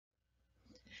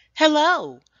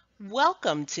Hello,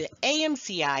 welcome to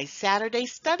AMCI Saturday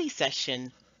Study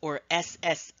Session, or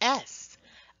SSS.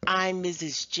 I'm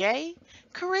Mrs. J,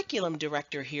 Curriculum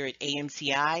Director here at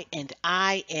AMCI, and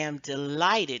I am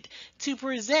delighted to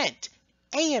present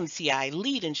AMCI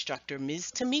Lead Instructor Ms.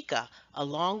 Tamika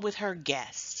along with her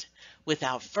guest.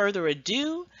 Without further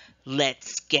ado,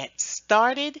 let's get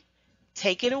started.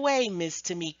 Take it away, Ms.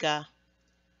 Tamika.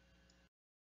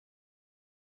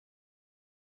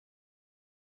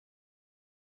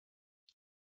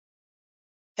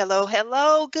 Hello,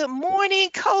 hello. Good morning,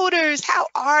 coders. How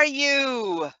are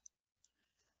you?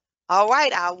 All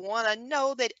right. I want to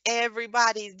know that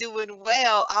everybody's doing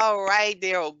well. All right.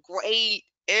 They're great.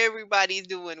 Everybody's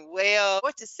doing well.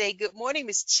 What to say? Good morning,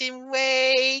 Miss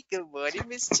Chinwei. Good morning,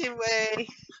 Miss Chinwei.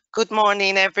 Good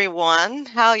morning, everyone.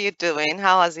 How are you doing?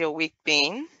 How has your week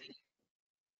been?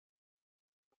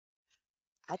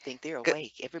 I think they're Good.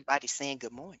 awake. Everybody's saying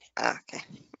good morning. Okay.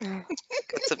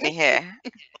 Good to be here.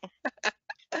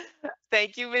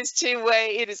 Thank you, Miss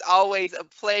Chinwei. It is always a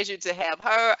pleasure to have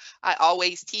her. I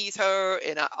always tease her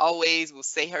and I always will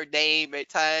say her name at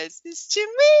times. Miss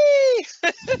Chinwei.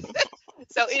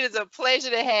 So it is a pleasure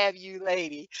to have you,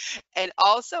 lady. And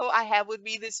also, I have with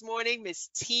me this morning Miss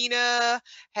Tina.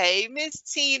 Hey, Miss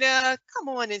Tina, come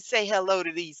on and say hello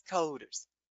to these coders.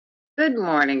 Good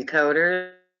morning,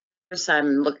 coders.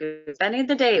 I'm looking forward to spending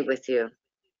the day with you.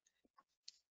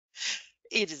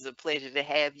 It is a pleasure to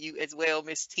have you as well,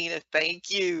 Miss Tina.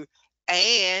 Thank you.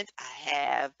 And I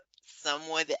have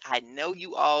someone that I know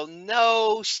you all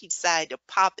know. She decided to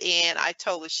pop in. I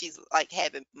told her she's like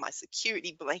having my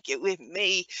security blanket with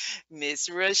me, Miss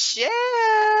Rochelle.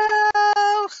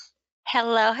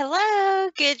 Hello, hello.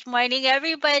 Good morning,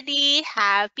 everybody.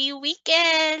 Happy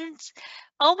weekend.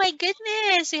 Oh my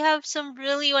goodness, we have some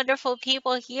really wonderful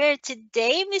people here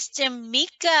today, Ms.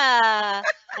 Tamika.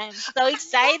 I'm so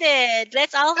excited.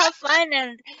 Let's all have fun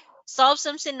and solve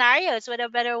some scenarios. What a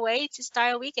better way to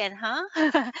start a weekend, huh?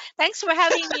 Thanks for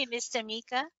having me, Ms.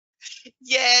 Tamika.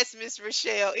 Yes, Miss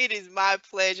Rochelle, it is my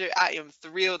pleasure. I am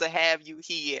thrilled to have you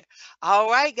here. All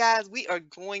right, guys, we are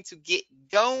going to get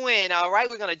going. All right,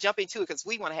 we're going to jump into it because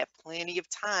we want to have plenty of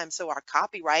time. So, our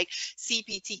copyright,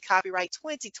 CPT Copyright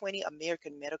 2020,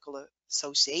 American Medical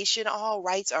Association, all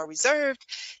rights are reserved.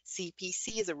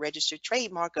 CPC is a registered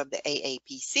trademark of the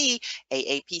AAPC.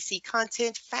 AAPC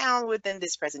content found within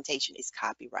this presentation is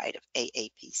copyright of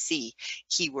AAPC.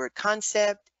 Keyword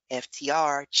concept,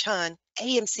 FTR, Chun,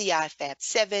 AMCI Fab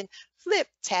 7, Flip,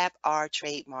 Tap are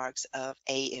trademarks of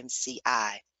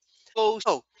AMCI.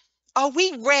 So, are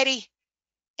we ready?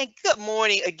 And good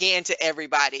morning again to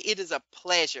everybody. It is a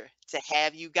pleasure to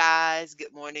have you guys.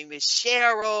 Good morning, Miss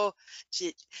Cheryl,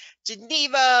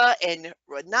 Geneva, and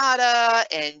Renata,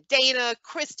 and Dana,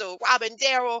 Crystal, Robin,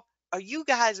 Daryl. Are you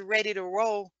guys ready to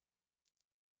roll?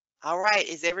 All right.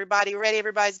 Is everybody ready?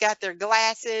 Everybody's got their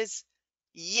glasses.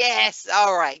 Yes.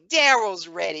 All right. Daryl's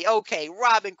ready. Okay.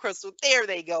 Robin, Crystal, there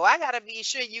they go. I got to be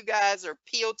sure you guys are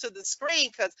peeled to the screen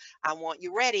because I want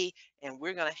you ready. And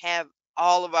we're going to have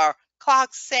all of our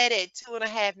clocks set at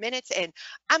 2.5 minutes. And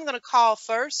I'm going to call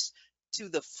first to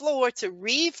the floor to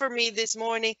read for me this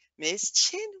morning, Miss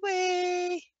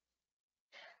Chinway.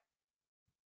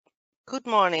 Good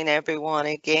morning, everyone,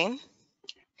 again.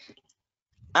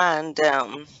 And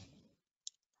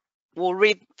we'll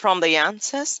read from the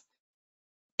answers.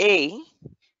 A,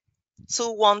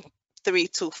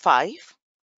 21325.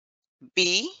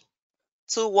 B,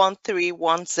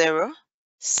 21310.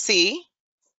 C,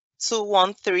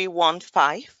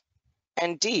 21315.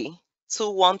 And D,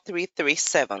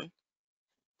 21337.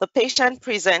 The patient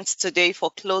presents today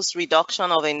for closed reduction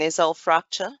of a nasal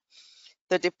fracture.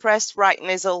 The depressed right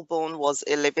nasal bone was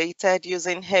elevated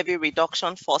using heavy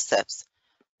reduction forceps,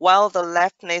 while the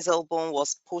left nasal bone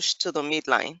was pushed to the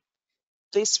midline.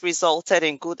 This resulted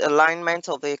in good alignment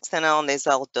of the external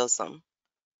nasal dorsum.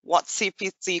 What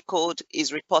CPT code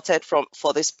is reported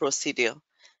for this procedure?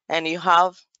 And you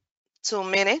have 2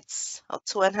 minutes or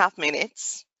 2.5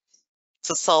 minutes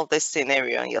to solve this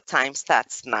scenario, and your time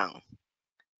starts now.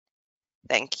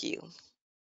 Thank you.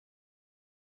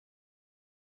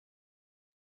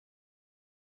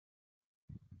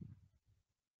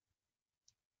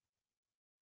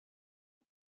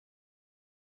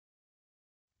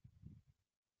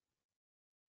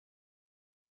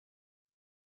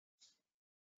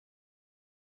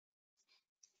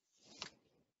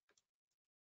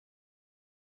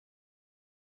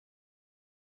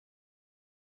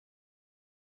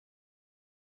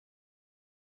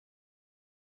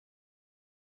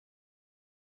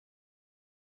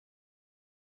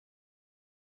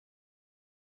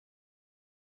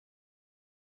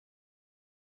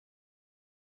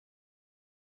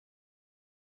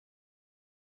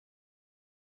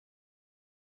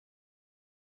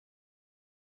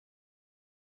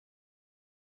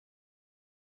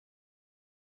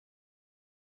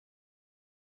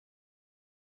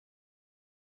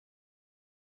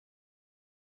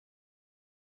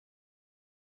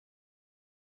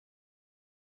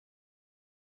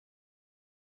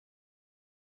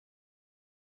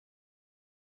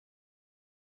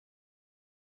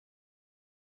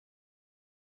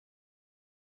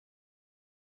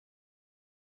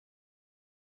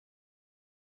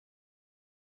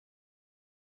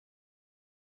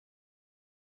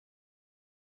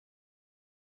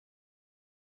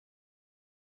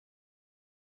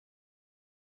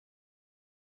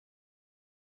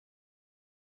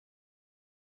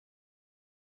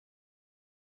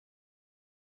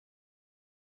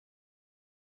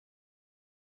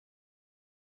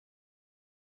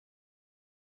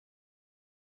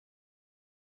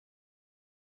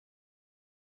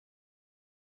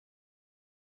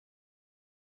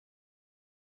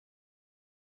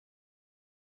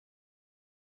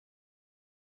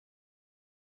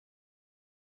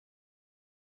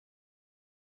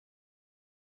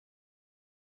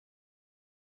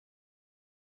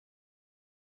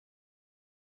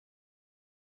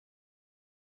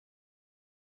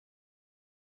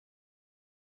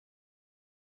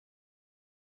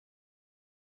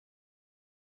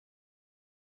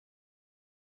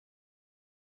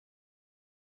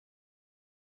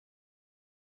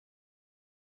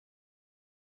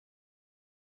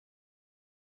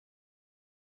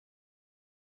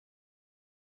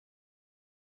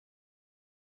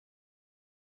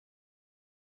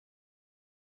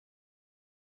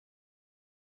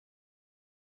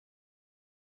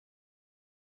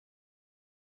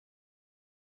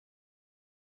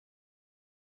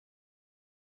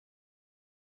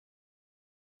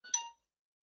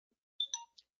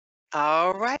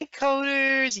 All right,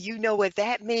 coders, you know what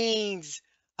that means.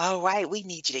 All right, we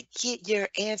need you to get your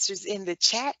answers in the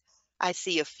chat. I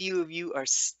see a few of you are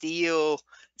still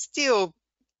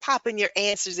popping your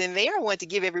answers in there. I want to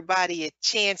give everybody a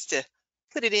chance to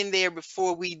put it in there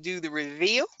before we do the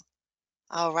reveal.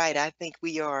 All right, I think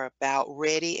we are about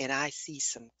ready, and I see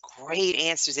some great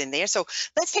answers in there. So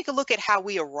let's take a look at how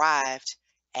we arrived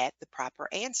at the proper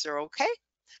answer, okay?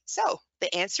 So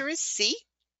the answer is C,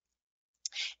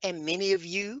 and many of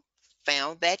you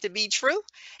found that to be true.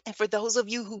 And for those of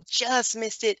you who just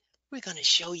missed it, we're going to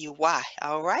show you why.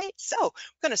 All right. So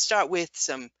we're going to start with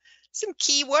some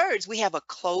key words. We have a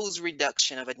closed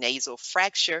reduction of a nasal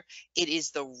fracture. It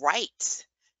is the right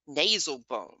nasal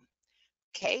bone.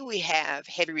 Okay. We have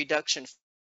heavy reduction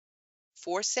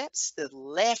forceps, the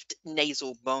left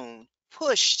nasal bone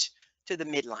pushed to the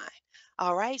midline.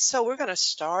 All right. So we're going to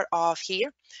start off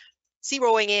here.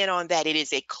 Zeroing in on that, it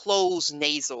is a closed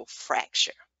nasal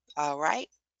fracture. All right.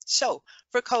 So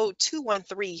for code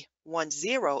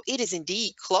 21310, it is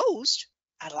indeed closed.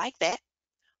 I like that.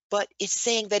 But it's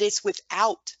saying that it's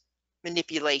without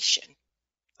manipulation.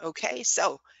 Okay.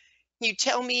 So you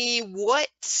tell me what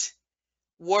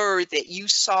word that you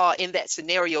saw in that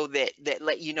scenario that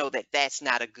let you know that that's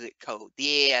not a good code.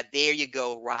 Yeah, there you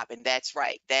go, Robin. That's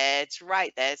right. That's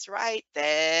right. That's right.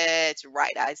 That's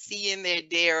right. I see in there,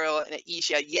 Daryl and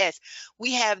Aisha. Yes,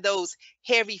 we have those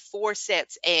heavy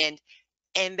forceps, and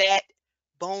that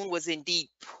bone was indeed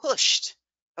pushed.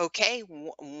 Okay,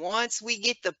 once we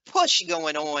get the push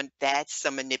going on, that's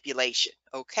some manipulation.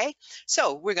 Okay,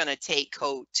 so we're going to take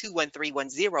code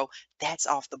 21310. That's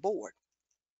off the board.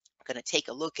 Going to take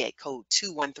a look at code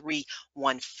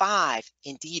 21315.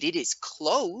 Indeed, it is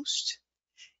closed.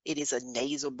 It is a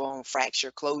nasal bone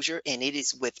fracture closure, and it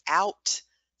is without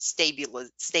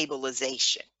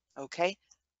stabilization. Okay.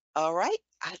 All right.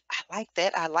 I like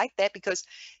that. I like that because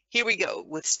here we go.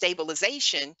 With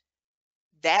stabilization,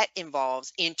 that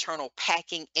involves internal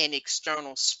packing and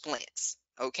external splints.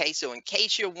 Okay, so in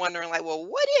case you're wondering, like, well,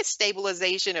 what is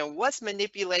stabilization and what's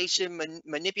manipulation?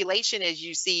 Manipulation, as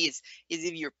you see, is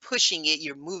if you're pushing it,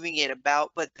 you're moving it about.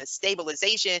 But the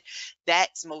stabilization,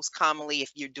 that's most commonly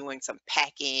if you're doing some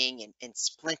packing and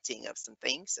splinting of some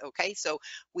things. Okay, so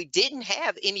we didn't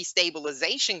have any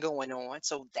stabilization going on,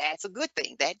 so that's a good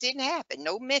thing. That didn't happen.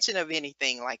 No mention of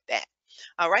anything like that.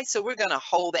 All right, so we're going to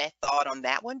hold that thought on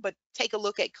that one, but take a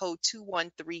look at code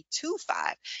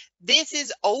 21325. This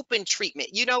is open treatment.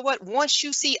 You know what? Once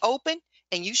you see open,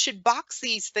 and you should box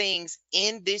these things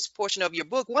in this portion of your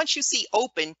book, once you see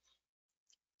open,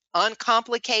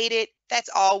 uncomplicated, that's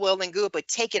all well and good, but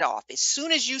take it off as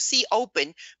soon as you see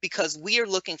open, because we are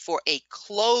looking for a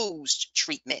closed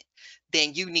treatment.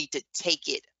 Then you need to take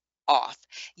it off.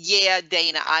 Yeah,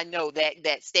 Dana, I know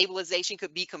that stabilization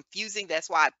could be confusing. That's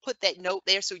why I put that note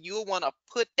there. So you'll want to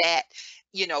put that,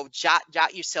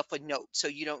 jot yourself a note so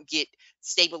you don't get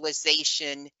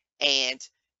stabilization and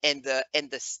the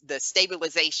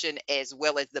stabilization as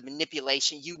well as the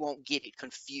manipulation. You won't get it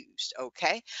confused.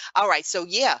 Okay. All right, so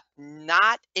yeah,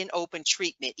 not an open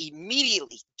treatment.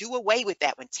 Immediately do away with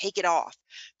that one. Take it off.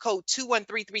 Code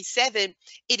 21337,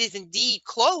 it is indeed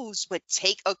closed, but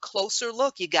take a closer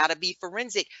look. You got to be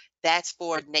forensic. That's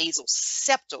for nasal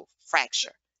septal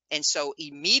fracture. And so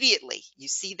immediately you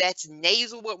see that's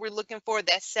nasal, what we're looking for,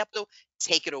 that's septal,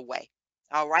 take it away.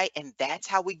 All right, and that's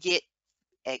how we get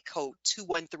at code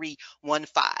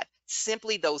 21315.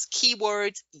 Simply those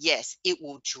keywords, yes, it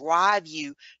will drive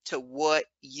you to what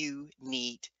you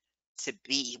need to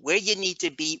be, where you need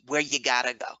to be, where you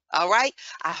gotta go. All right.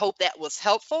 I hope that was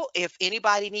helpful. If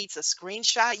anybody needs a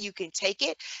screenshot, you can take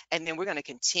it. And then we're going to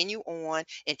continue on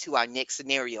into our next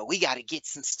scenario. We got to get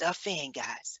some stuff in,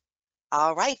 guys.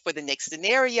 All right. For the next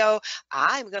scenario,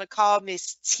 I'm going to call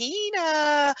Miss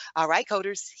Tina. All right,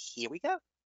 coders, here we go.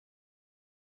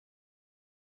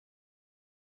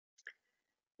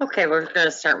 Okay, we're going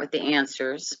to start with the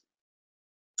answers.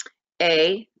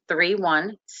 A,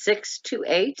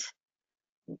 31628.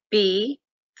 B,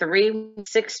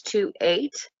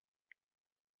 31628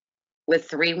 with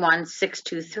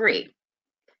 31623.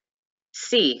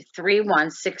 C,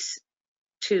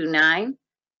 31629,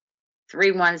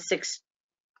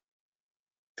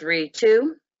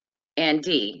 31632, and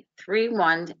D,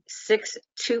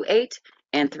 31628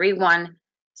 and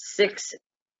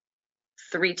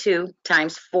 31632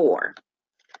 times 4.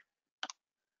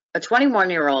 A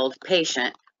 21-year-old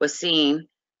patient was seen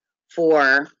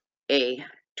for a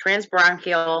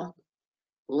transbronchial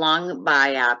lung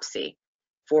biopsy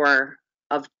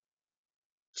of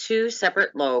 2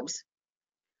 separate lobes.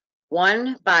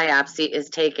 One biopsy is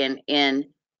taken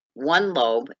in one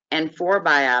lobe, and 4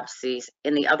 biopsies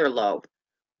in the other lobe,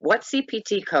 what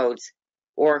CPT codes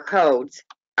or codes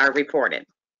are reported?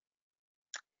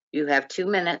 You have 2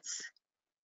 minutes.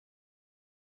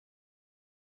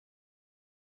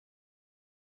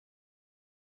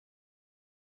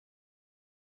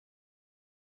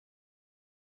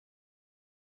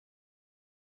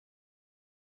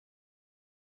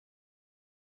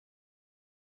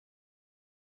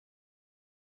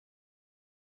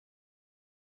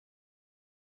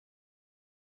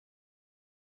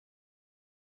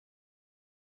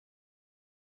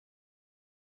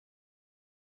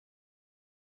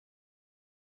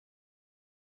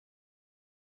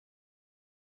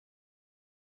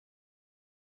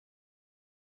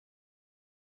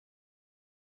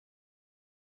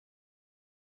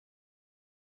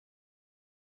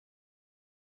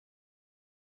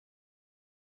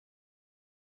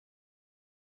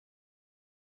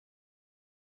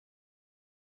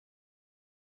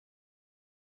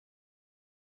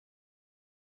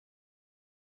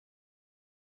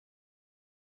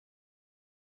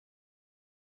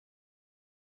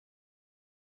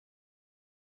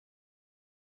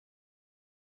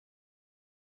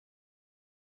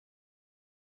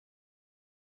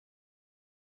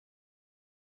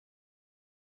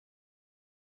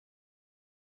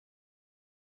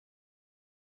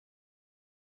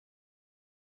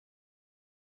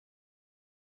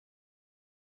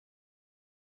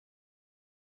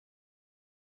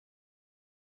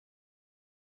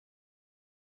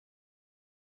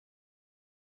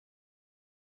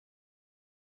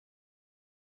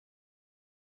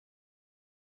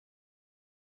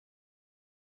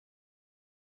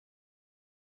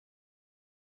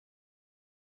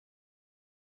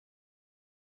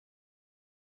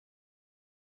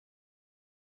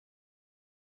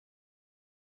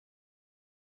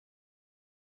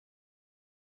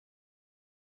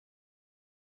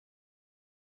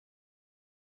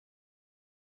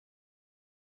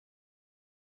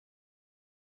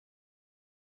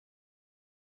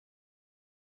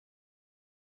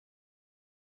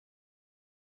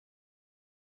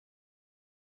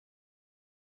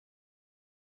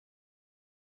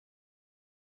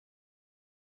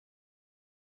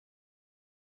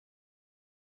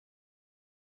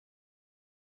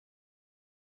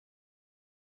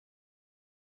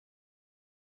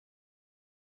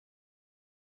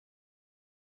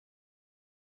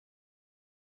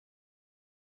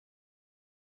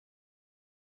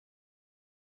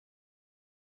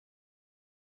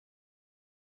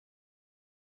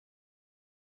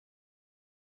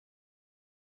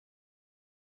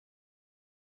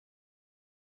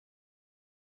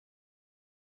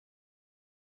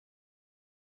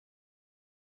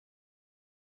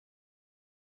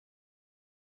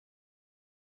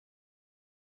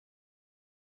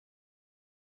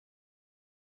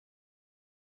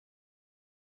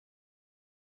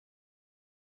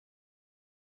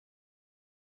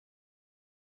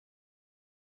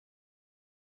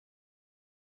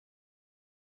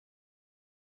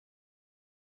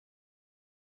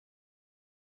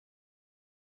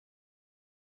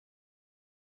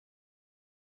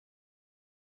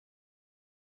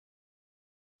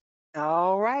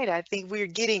 All right, I think we're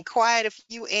getting quite a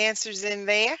few answers in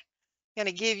there. Going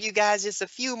to give you guys just a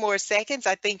few more seconds.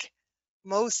 I think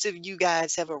most of you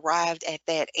guys have arrived at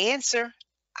that answer.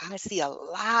 I see a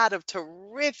lot of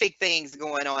terrific things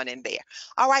going on in there.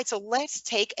 All right, so let's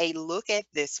take a look at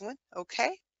this one,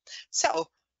 okay? So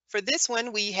for this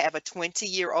one, we have a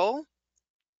 20-year-old.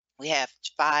 We have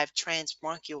 5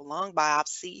 transbronchial lung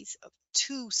biopsies of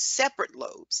 2 separate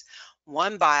lobes,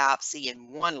 1 biopsy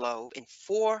in one lobe and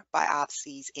 4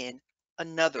 biopsies in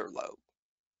another lobe.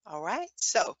 All right,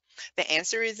 so the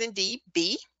answer is indeed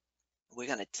B. We're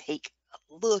going to take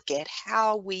a look at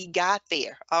how we got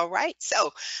there. All right,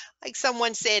 so like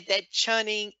someone said, that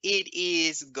chunning, it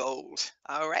is gold.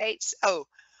 All right, so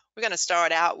we're going to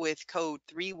start out with code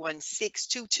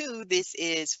 31622. This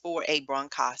is for a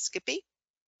bronchoscopy.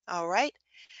 All right,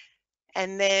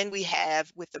 and then we have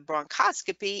with the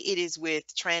bronchoscopy, it is with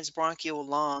transbronchial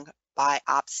lung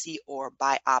biopsy or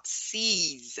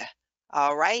biopsies.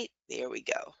 All right, there we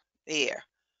go. There,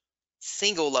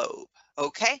 single lobe.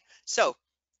 Okay, so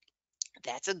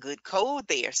that's a good code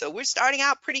there. So we're starting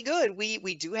out pretty good.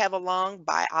 We do have a lung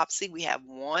biopsy. We have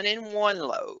 1 in one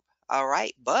lobe. All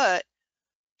right, but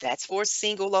that's for a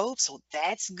single lobe, so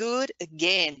that's good.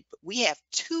 Again, we have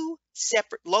 2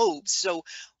 separate lobes, so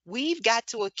we've got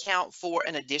to account for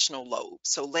an additional lobe.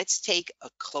 So let's take a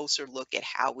closer look at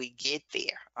how we get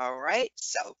there. All right,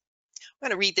 so I'm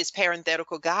going to read this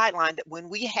parenthetical guideline that when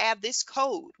we have this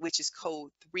code, which is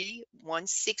code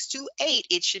 31628,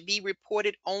 it should be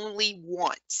reported only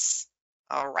once.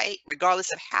 All right,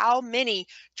 regardless of how many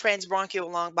transbronchial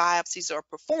lung biopsies are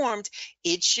performed,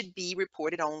 it should be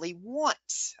reported only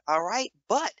once. All right,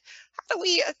 but how do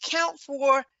we account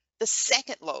for the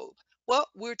second lobe? Well,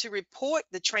 we're to report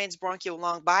the transbronchial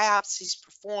lung biopsies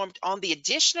performed on the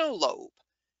additional lobe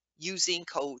using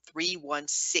code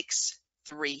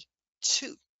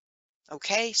 31632.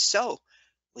 Okay, so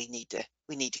we need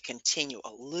to continue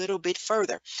a little bit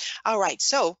further. All right,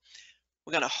 so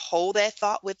we're going to hold that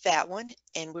thought with that one,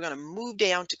 and we're going to move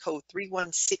down to code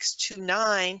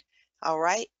 31629. All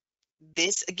right,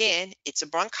 this again, it's a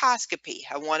bronchoscopy.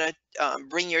 I want to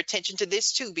bring your attention to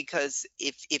this too, because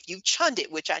if you chunned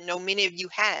it, which I know many of you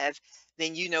have,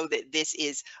 then you know that this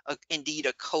is indeed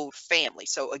a code family.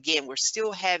 So again, we're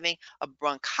still having a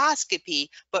bronchoscopy,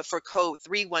 but for code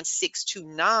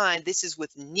 31629, this is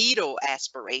with needle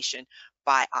aspiration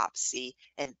biopsy,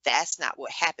 and that's not what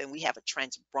happened. We have a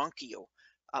transbronchial,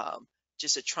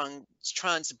 just a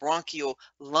transbronchial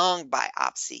lung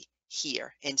biopsy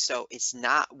here. And so it's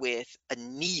not with a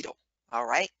needle. All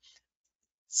right.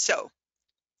 So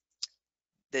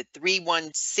the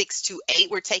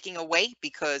 31628 we're taking away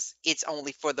because it's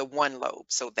only for the one lobe.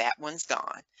 So that one's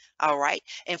gone. All right.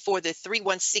 And for the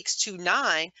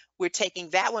 31629, we're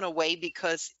taking that one away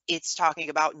because it's talking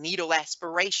about needle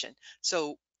aspiration.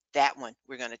 So that one,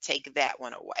 we're going to take that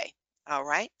one away. All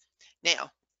right.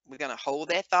 Now, we're going to hold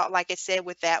that thought, like I said,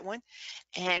 with that one.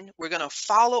 And we're going to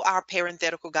follow our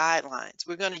parenthetical guidelines.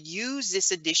 We're going to use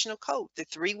this additional code, the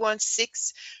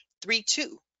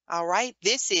 31632. All right.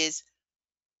 This is,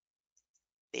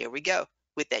 there we go,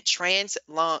 with that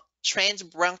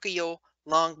transbronchial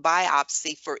lung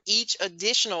biopsy for each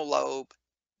additional lobe.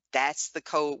 That's the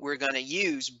code we're going to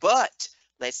use. But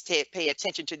let's pay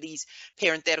attention to these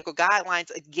parenthetical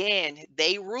guidelines. Again,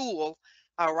 they rule.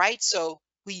 All right. So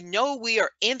we know we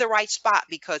are in the right spot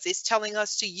because it's telling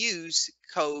us to use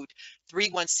code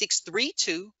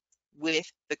 31632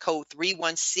 with the code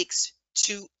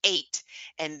 31628,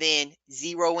 and then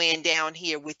zero in down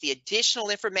here with the additional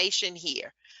information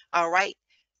here. All right.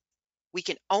 We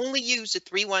can only use the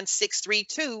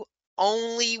 31632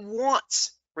 only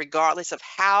once, regardless of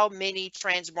how many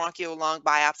transbronchial lung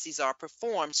biopsies are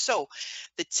performed. So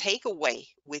the takeaway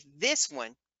with this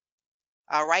one,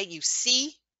 all right, you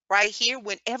see right here,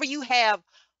 whenever you have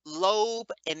lobe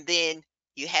and then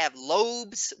you have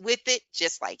lobes with it,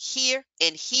 just like here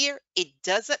and here, it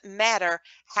doesn't matter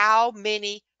how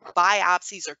many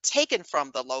biopsies are taken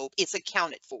from the lobe, it's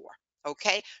accounted for.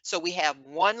 Okay, so we have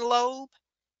one lobe,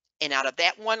 and out of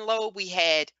that one lobe, we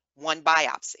had one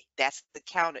biopsy. That's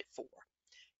accounted for.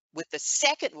 With the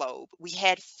second lobe, we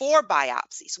had 4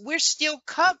 biopsies. We're still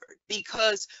covered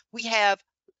because we have,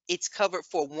 it's covered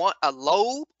for a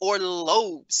lobe or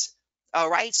lobes. All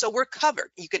right, so we're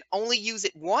covered. You can only use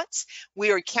it once.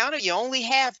 We are counted. You only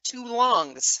have 2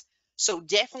 lungs. So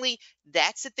definitely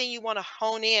that's the thing you want to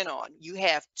hone in on. You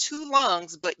have 2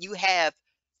 lungs, but you have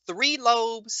 3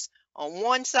 lobes on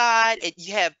one side, and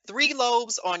you have 3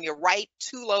 lobes on your right,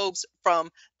 2 lobes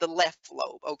from the left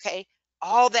lobe. Okay,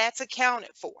 all that's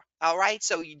accounted for. All right,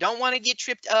 so you don't want to get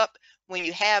tripped up when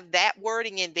you have that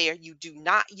wording in there. You do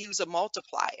not use a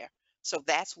multiplier. So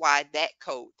that's why that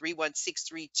code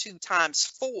 31632 times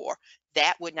 4,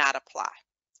 that would not apply.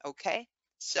 Okay,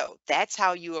 so that's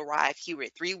how you arrive here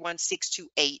at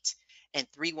 31628 and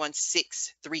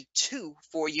 31632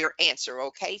 for your answer.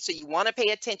 Okay, so you want to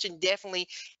pay attention, definitely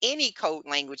any code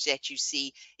language that you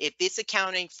see. If it's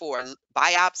accounting for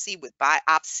biopsy with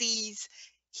biopsies,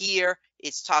 here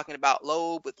it's talking about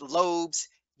lobe with lobes,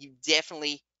 you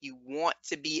want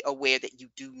to be aware that you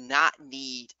do not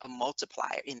need a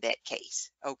multiplier in that case.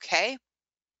 Okay.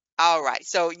 All right.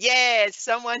 So yes,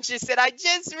 someone just said, I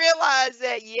just realized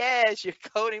that. Yes, you're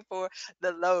coding for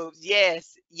the lobes.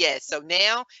 Yes, yes. So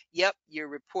now, yep, you're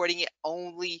reporting it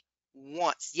only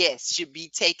once. Yes, should be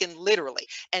taken literally.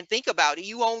 And think about it,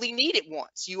 you only need it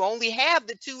once. You only have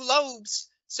the 2 lobes.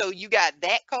 So you got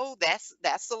that code, that's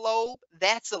a lobe,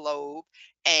 that's a lobe.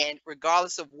 And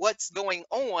regardless of what's going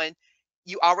on,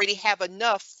 you already have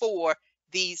enough for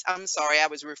these. I'm sorry, I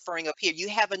was referring up here. You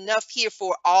have enough here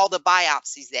for all the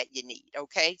biopsies that you need.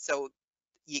 Okay, so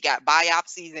you got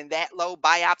biopsies in that lobe,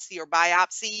 biopsy or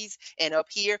biopsies, and up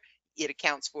here it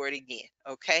accounts for it again.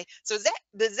 Okay, so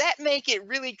does that make it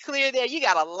really clear there? You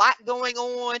got a lot going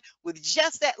on with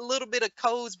just that little bit of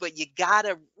codes, but you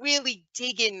gotta really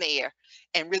dig in there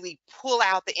and really pull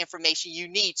out the information you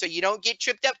need so you don't get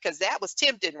tripped up, because that was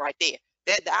tempting right there.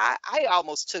 That I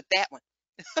almost took that one.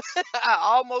 I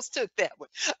almost took that one.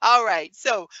 All right,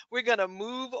 so we're gonna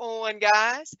move on,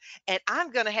 guys, and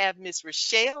I'm gonna have Miss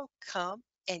Rochelle come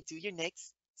and do your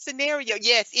next scenario.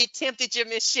 Yes, it tempted you,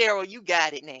 Miss Cheryl. You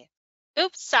got it now.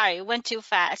 Oops, sorry, went too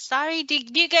fast. Sorry, do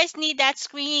you guys need that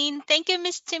screen? Thank you,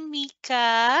 Miss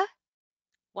Tamika.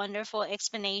 Wonderful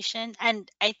explanation. And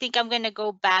I think I'm going to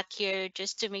go back here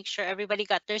just to make sure everybody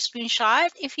got their screenshot.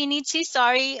 If you need to,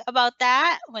 sorry about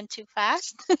that. Went too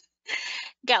fast.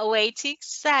 Got way too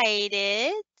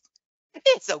excited.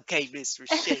 It's okay, Miss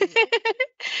Rochelle.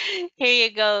 Here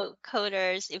you go,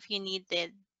 coders. If you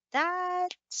needed that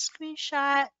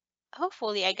screenshot,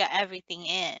 hopefully I got everything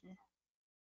in.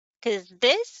 Because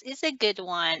this is a good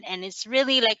one. And it's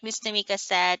really like Miss Tamika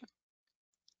said,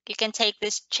 you can take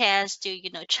this chance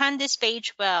to, chant this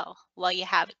page well while you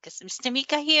have it. Because Miss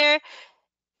Tamika here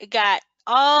got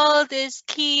all these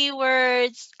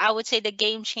keywords, I would say the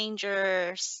game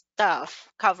changer stuff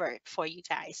covered for you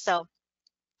guys. So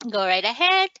go right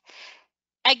ahead.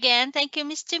 Again, thank you,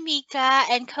 Ms. Tamika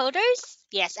and coders.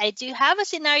 Yes, I do have a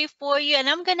scenario for you, and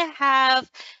I'm gonna have.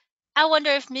 I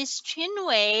wonder if Miss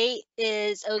Chinwei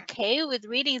is okay with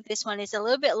reading this one. It's a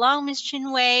little bit long, Miss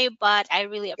Chinwei, but I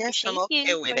really Yes, I'm appreciate okay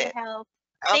you for with your it. help.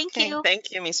 Thank Okay, you.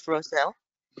 thank you, Miss Rochelle.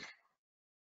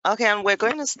 Okay, and we're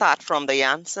going to start from the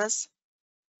answers.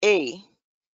 A,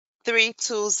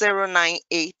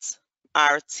 32098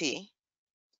 RT,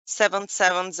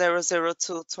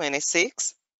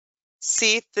 77000226.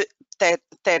 C,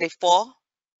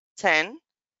 3410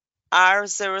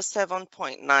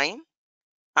 R07.9,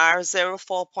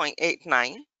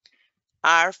 R04.89,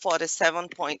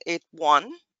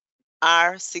 R47.81,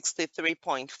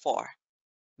 R63.4.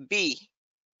 B,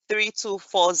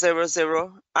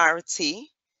 32400 RT,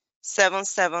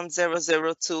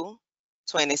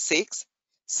 77000226.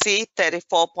 C,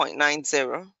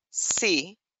 34.90.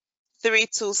 C,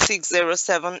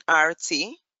 32607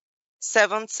 RT,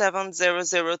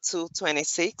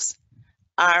 77000226.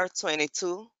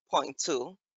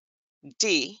 R22.2.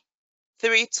 D,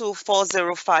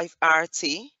 32405 RT,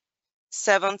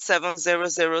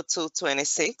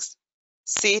 77000226.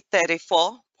 C,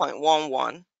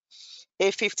 34.11.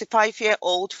 A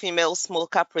 55-year-old female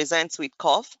smoker presents with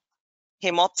cough,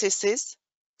 hemoptysis,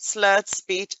 slurred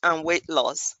speech, and weight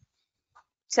loss.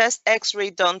 Chest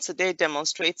X-ray done today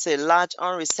demonstrates a large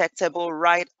unresectable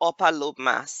right upper lobe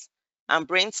mass, and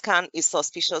brain scan is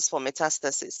suspicious for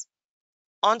metastasis.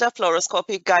 Under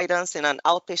fluoroscopic guidance in an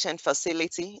outpatient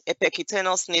facility, a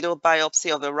percutaneous needle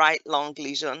biopsy of a right lung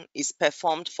lesion is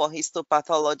performed for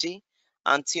histopathology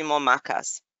and tumor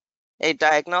markers. A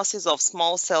diagnosis of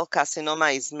small cell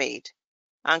carcinoma is made,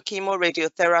 and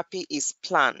chemoradiotherapy is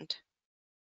planned.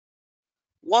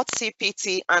 What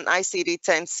CPT and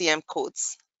ICD-10-CM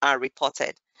codes are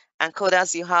reported? And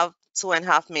coders, you have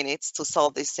 2.5 minutes to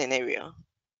solve this scenario.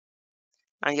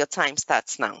 And your time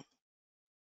starts now.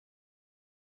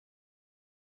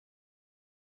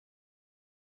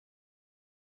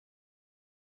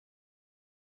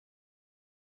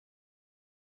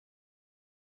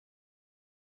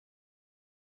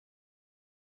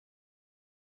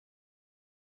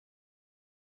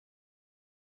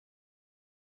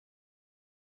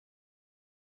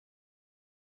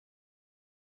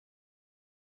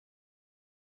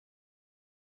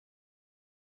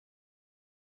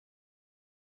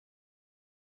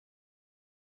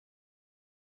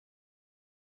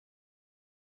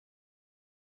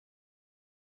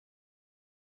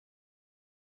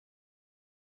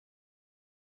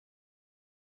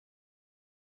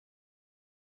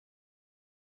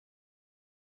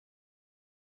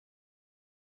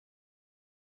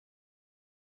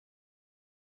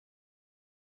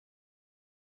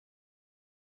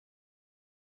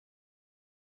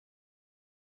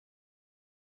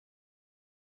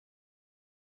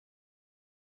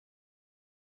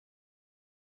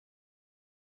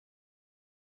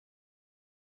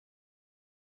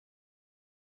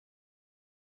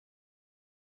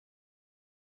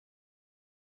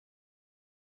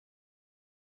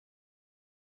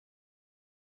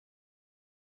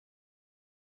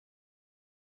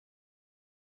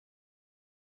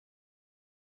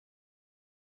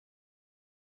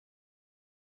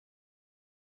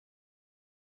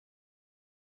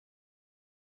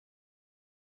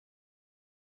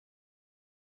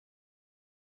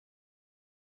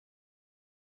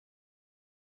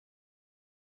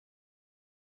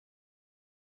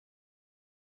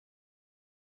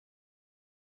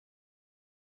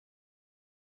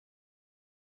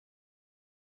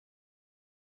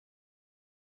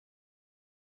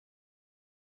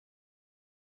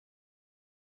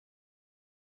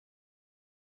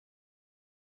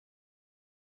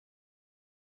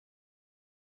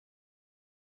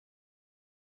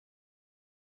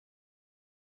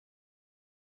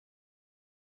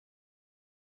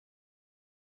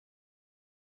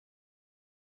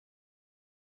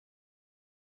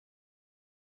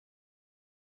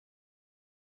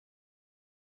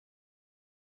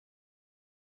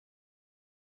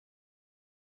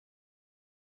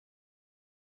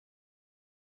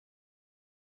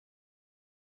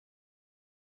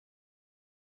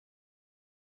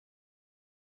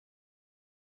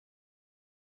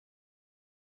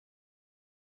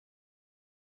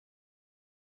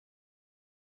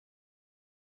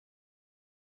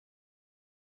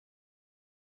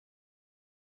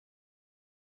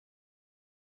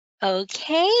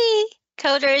 Okay,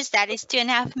 coders, that is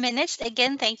 2.5 minutes.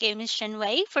 Again, thank you, Ms.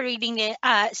 Shenwei, for reading the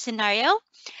scenario.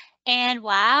 And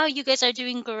wow, you guys are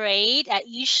doing great.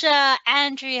 Aisha,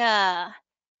 Andrea,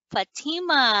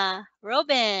 Fatima,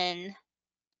 Robin.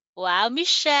 Wow,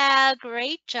 Michelle,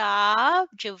 great job.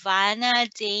 Giovanna,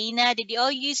 Dana, did you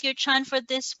all use your chant for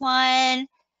this one?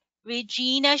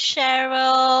 Regina,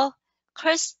 Cheryl,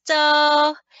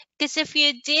 Crystal. Because if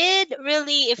you did,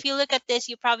 really, if you look at this,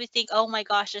 you probably think, oh my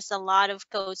gosh, there's a lot of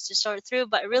codes to sort through.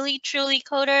 But really, truly,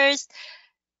 coders,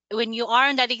 when you are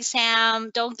in that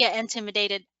exam, don't get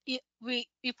intimidated. You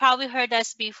probably heard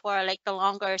us before, like the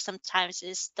longer sometimes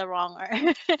is the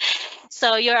wronger.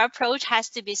 So your approach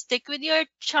has to be stick with your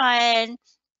chant,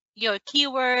 your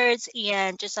keywords,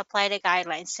 and just apply the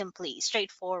guidelines simply,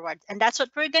 straightforward. And that's what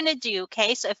we're going to do.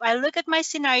 Okay. So if I look at my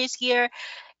scenarios here,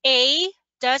 A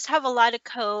does have a lot of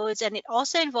codes and it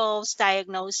also involves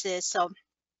diagnosis. So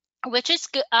which is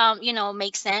good,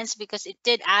 makes sense because it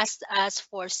did ask us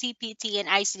for CPT and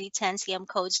ICD-10 CM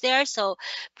codes there. So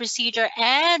procedure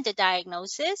and the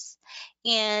diagnosis.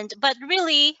 But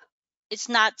really, it's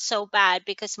not so bad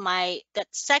because that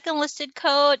second listed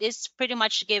code is pretty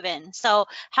much given. So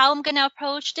how I'm gonna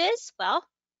approach this? Well,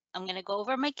 I'm gonna go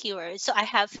over my keywords. So I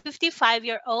have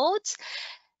 55-year-olds.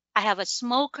 I have a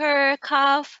smoker,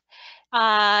 cough,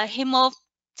 hemoptysis,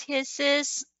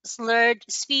 slurred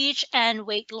speech, and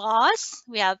weight loss.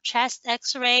 We have chest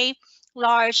X-ray,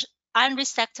 large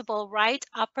unresectable right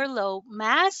upper lobe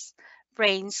mass,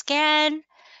 brain scan,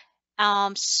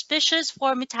 suspicious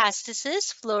for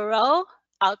metastasis, fluoro,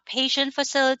 outpatient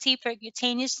facility,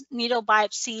 percutaneous needle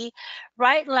biopsy,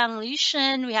 right lung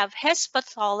lesion. We have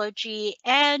histopathology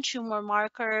and tumor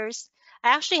markers. I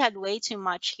actually had way too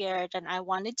much here than I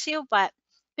wanted to, but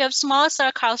we have small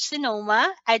cell carcinoma.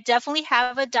 I definitely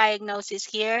have a diagnosis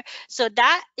here. So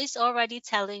that is already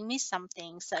telling me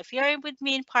something. So if you're with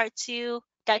me in part two,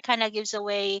 that kind of gives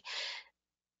away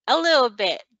a little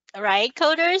bit, right,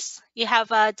 coders? You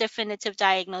have a definitive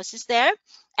diagnosis there.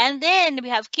 And then we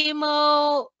have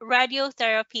chemo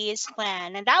radiotherapy is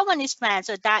planned, and that one is planned,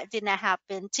 so that did not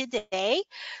happen today.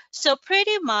 So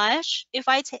pretty much, if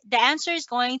the answer is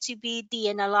going to be D,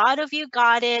 and a lot of you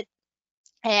got it,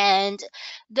 and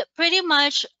pretty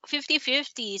much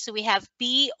 50-50. So we have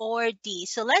B or D.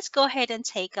 So let's go ahead and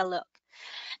take a look.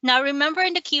 Now, remember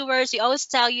in the keywords, we always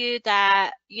tell you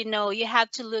that, you have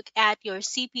to look at your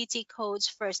CPT codes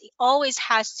first. It always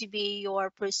has to be your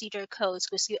procedure codes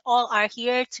because we all are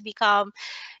here to become,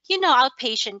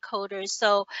 outpatient coders.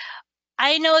 So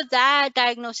I know that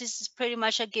diagnosis is pretty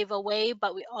much a giveaway,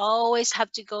 but we always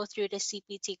have to go through the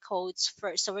CPT codes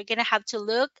first. So we're going to have to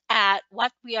look at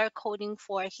what we are coding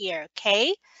for here,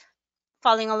 okay?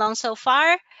 Following along so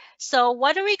far. So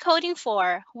what are we coding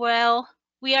for? Well,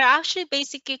 we are actually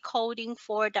basically coding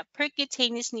for the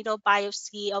percutaneous needle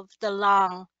biopsy of the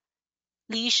lung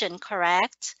lesion,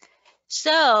 correct?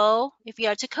 So if you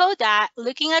are to code that,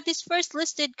 looking at these first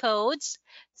listed codes,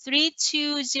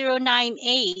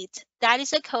 32098, that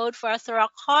is a code for a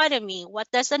thoracotomy. What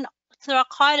does an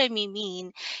thoracotomy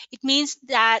mean? It means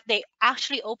that they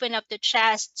actually open up the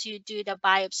chest to do the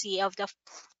biopsy of the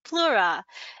pleura.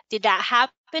 Did that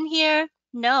happen here?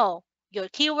 No. Your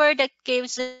keyword that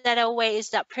gives that away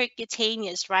is that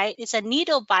percutaneous, right? It's a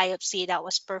needle biopsy that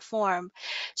was performed.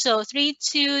 So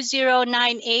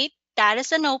 32098, that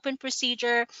is an open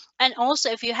procedure. And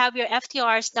also, if you have your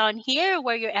FTRs down here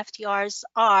where your FTRs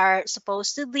are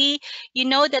supposedly, you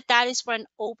know that that is for an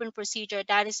open procedure.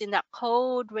 That is in that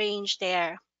code range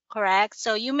there, correct?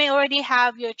 So you may already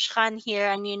have your CHAN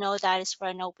here and you know that is for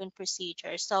an open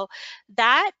procedure. So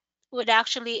that would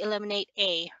actually eliminate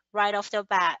A right off the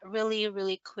bat really,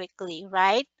 really quickly,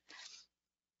 right?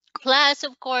 Plus,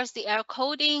 of course, the air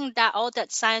coding, that all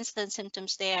that signs and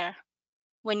symptoms there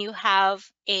when you have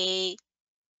a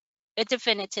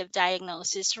definitive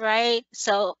diagnosis, right?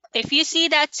 So if you see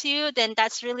that too, then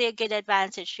that's really a good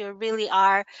advantage. You really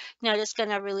are, that's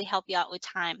gonna really help you out with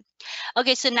time.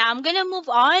 Okay, so now I'm gonna move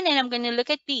on and I'm gonna look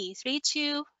at B.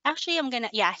 Here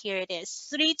it is.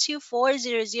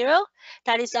 32400.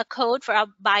 That is a code for a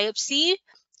biopsy.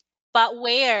 But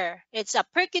where? It's a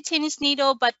percutaneous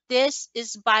needle, but this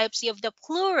is biopsy of the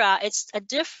pleura. It's a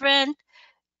different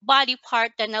body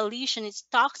part than a lesion. It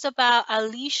talks about a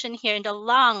lesion here in the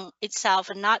lung itself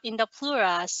and not in the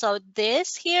pleura. So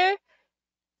this here,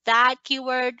 that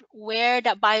keyword where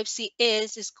that biopsy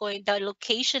is going, the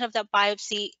location of the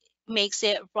biopsy makes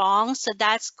it wrong. So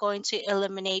that's going to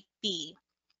eliminate B.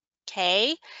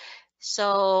 Okay.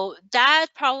 So that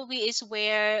probably is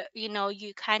where,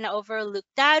 you kind of overlook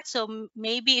that. So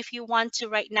maybe if you want to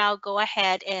right now, go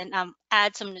ahead and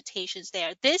add some notations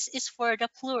there. This is for the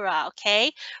pleura,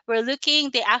 okay? We're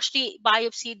looking, they actually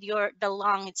biopsied the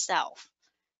lung itself,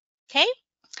 okay?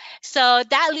 So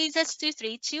that leads us to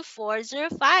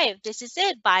 32405. This is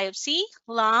it. Biopsy,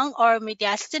 lung, or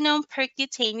mediastinum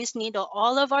percutaneous needle.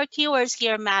 All of our keywords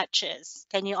here matches.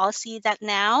 Can you all see that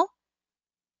now?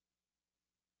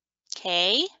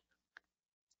 Okay.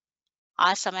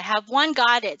 Awesome. I have one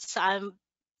got it. So I'm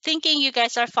thinking you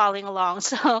guys are following along.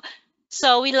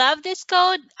 So we love this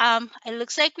code. It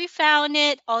looks like we found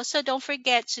it. Also, don't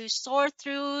forget to sort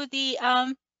through the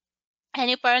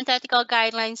any parenthetical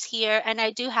guidelines here, and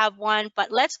I do have one,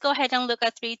 but let's go ahead and look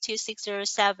at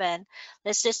 32607.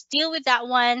 Let's just deal with that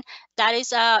one. That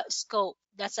is a scope.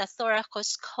 That's a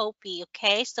thoracoscopy,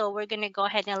 okay? So we're going to go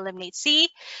ahead and eliminate C.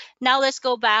 Now let's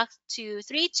go back to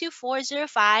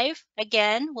 32405.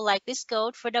 Again, we'll like this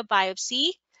code for the biopsy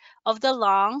of the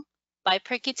lung by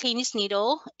percutaneous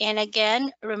needle. And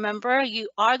again, remember, you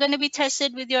are going to be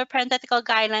tested with your parenthetical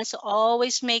guidelines, so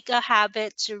always make a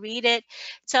habit to read it.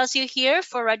 Tells you here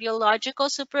for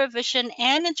radiological supervision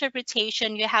and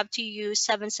interpretation, you have to use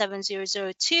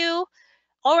 77002,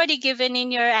 already given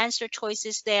in your answer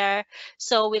choices there.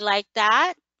 So we like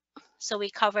that. So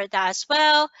we covered that as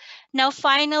well. Now,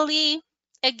 finally,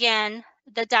 again,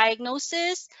 the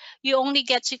diagnosis, you only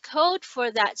get to code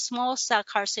for that small cell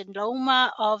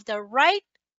carcinoma of the right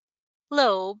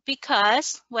lobe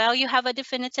because, well, you have a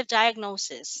definitive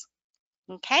diagnosis.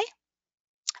 Okay?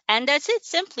 And that's it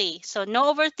simply. So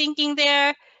no overthinking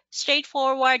there.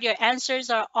 Straightforward. Your answers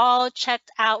are all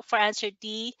checked out for answer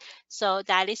D. So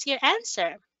that is your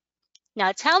answer.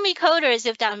 Now tell me, coders,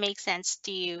 if that makes sense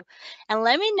to you. And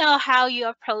let me know how you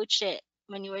approach it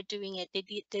when you were doing it.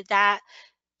 Did that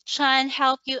Chun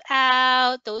help you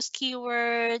out? Those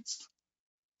keywords?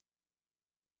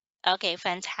 Okay,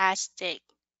 fantastic.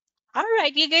 All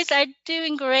right, you guys are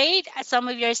doing great. Some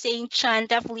of you are saying Chun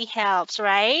definitely helps,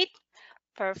 right?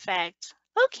 Perfect.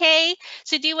 Okay,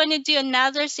 so do you want to do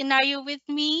another scenario with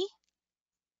me?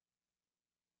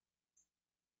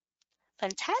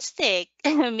 Fantastic.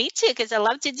 Me too, because I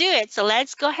love to do it. So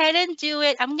let's go ahead and do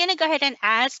it. I'm going to go ahead and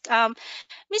ask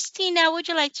Miss Tina, would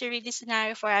you like to read the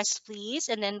scenario for us, please?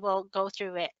 And then we'll go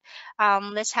through it.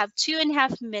 Let's have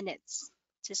 2.5 minutes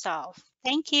to solve.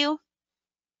 Thank you.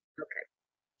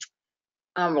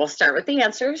 We'll start with the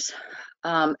answers.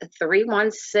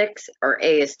 316, or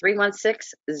A is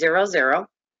 31600,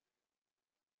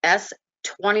 S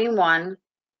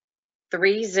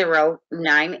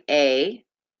 21309A,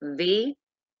 V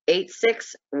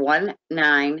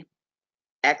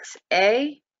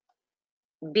 8619XA,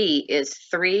 B is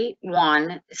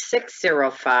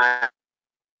 31605,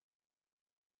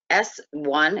 S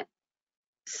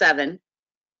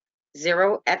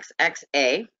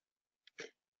 170XXA,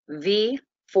 V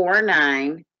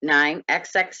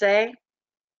 499XXA,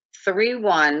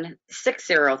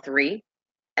 31603,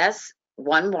 S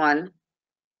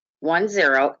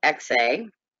 1110XA,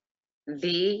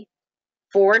 V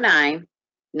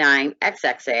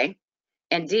 499XXA,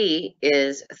 and D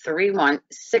is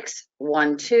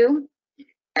 31612,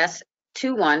 S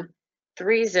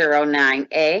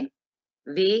 21309A,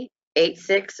 V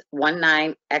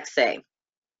 8619XA.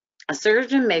 A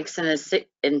surgeon makes an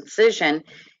incision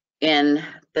in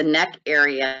the neck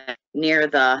area near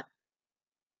the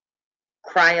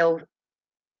cryothyroid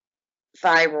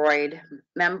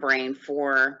membrane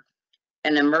for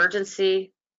an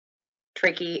emergency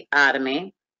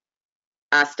ostomy,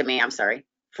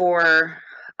 for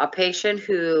a patient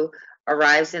who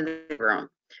arrives in the room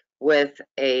with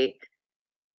a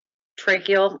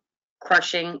tracheal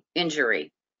crushing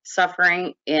injury,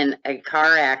 suffering in a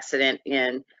car accident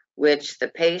in which the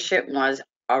patient was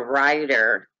a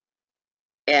rider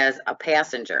as a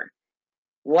passenger.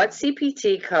 What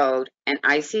CPT code and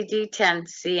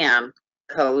ICD-10-CM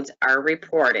codes are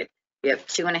reported? You have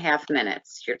 2.5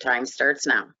 minutes. Your time starts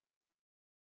now.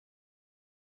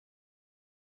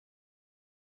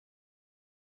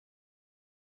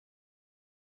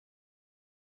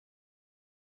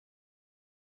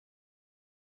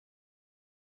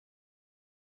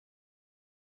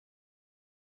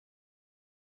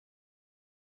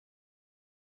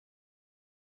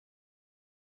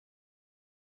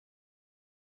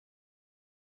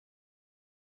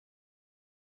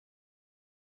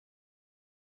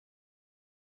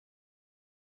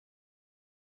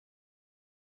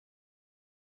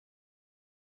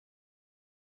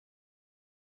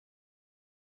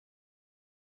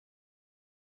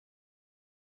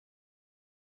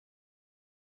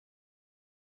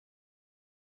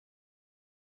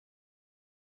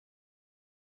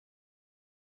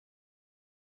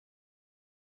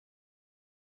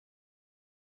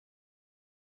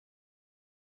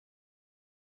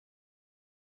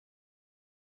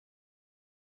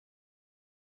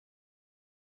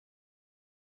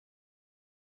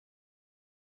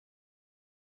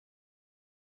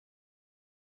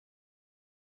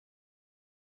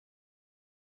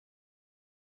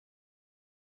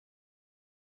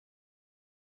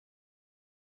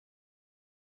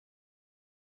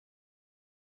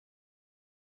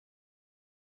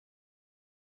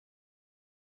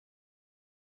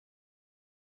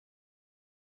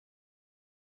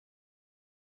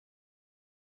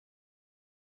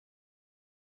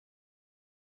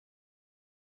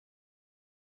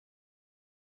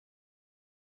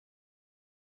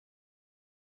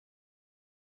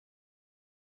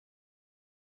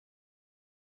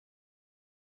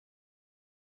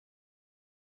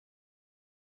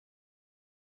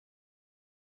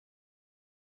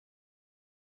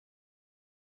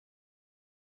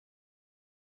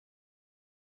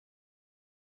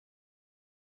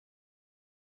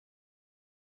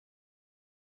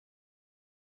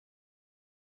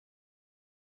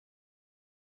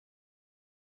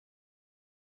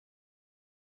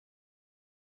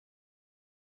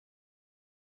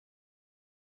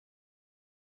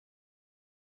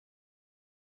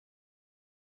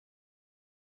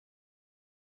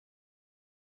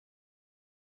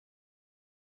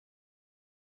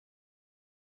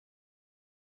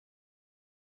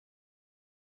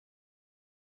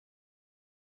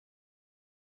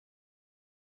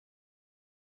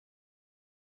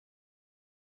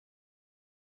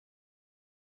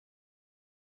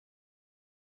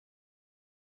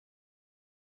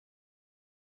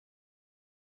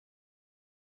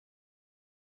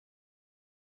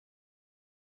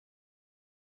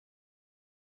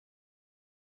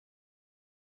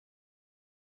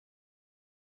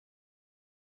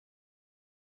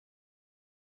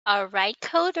 All right,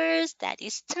 coders, that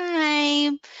is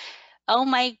time. Oh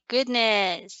my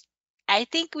goodness. I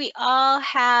think we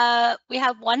have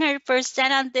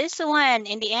 100% on this one,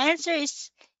 and the answer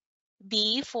is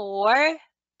B for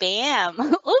BAM.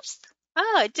 Oops.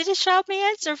 Oh, it didn't show up my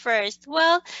answer first.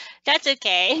 Well, that's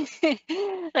okay.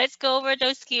 Let's go over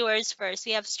those keywords first.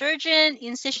 We have sturgeon,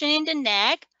 incision in the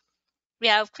neck. We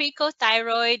have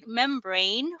cricothyroid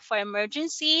membrane for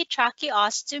emergency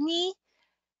tracheostomy,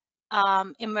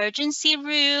 emergency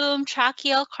room,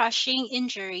 tracheal crushing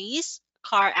injuries,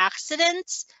 car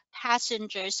accidents,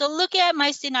 passengers. So looking at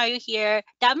my scenario here,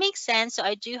 that makes sense. So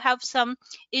I do have some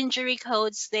injury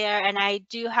codes there and I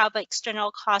do have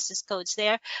external causes codes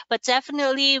there. But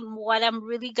definitely what I'm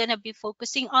really going to be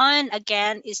focusing on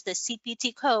again is the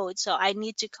CPT code. So I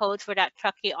need to code for that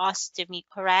tracheostomy,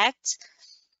 correct?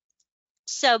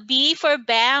 So B for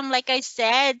BAM, like I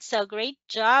said. So great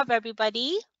job,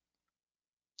 everybody.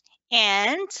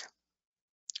 And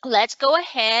let's go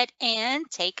ahead and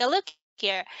take a look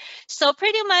here. So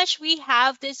pretty much we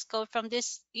have this code from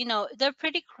this, they're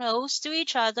pretty close to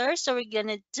each other. So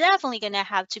we're definitely gonna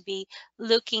have to be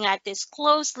looking at this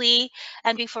closely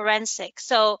and be forensic.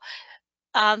 So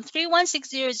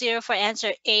 31600 for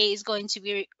answer A is going to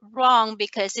be wrong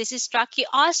because this is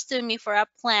tracheostomy for a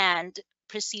planned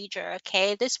procedure.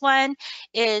 Okay, this one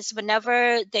is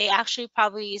whenever they actually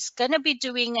probably is going to be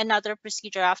doing another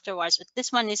procedure afterwards, but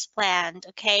this one is planned.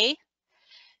 Okay,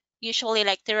 usually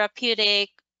like therapeutic,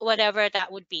 whatever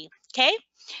that would be. Okay,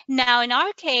 now in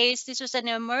our case, this was an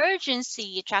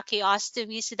emergency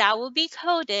tracheostomy, so that will be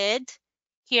coded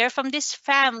here from this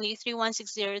family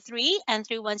 31603 and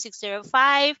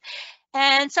 31605.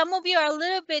 And some of you are a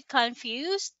little bit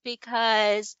confused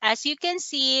because as you can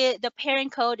see, the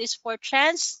parent code is for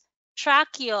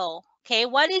transtracheal. Okay,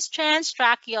 what is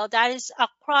transtracheal? That is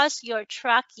across your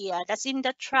trachea. That's in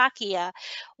the trachea.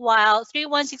 While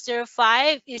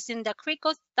 31605 is in the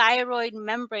cricothyroid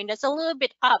membrane. That's a little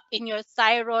bit up in your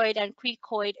thyroid and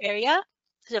cricoid area.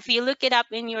 So if you look it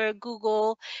up in your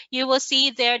Google, you will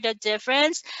see there the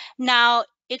difference. Now,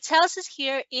 it tells us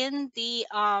here in the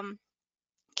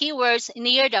keywords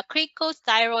near the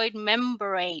cricothyroid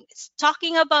membrane. It's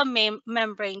talking about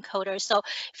membrane coders. So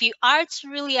if you are to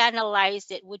really analyze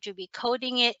it, would you be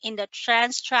coding it in the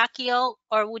transtracheal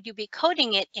or would you be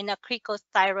coding it in a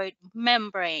cricothyroid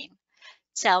membrane?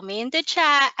 Tell me in the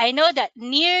chat. I know that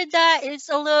near that is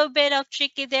a little bit of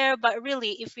tricky there, but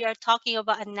really if we are talking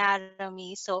about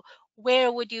anatomy, so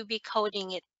where would you be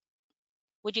coding it?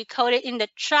 Would you code it in the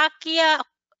trachea,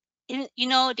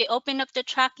 they open up the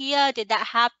trachea, did that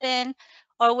happen?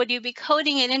 Or would you be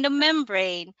coating it in the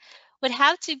membrane? Would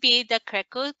have to be the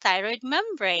cricothyroid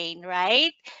membrane,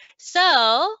 right?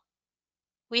 So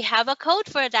we have a code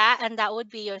for that, and that would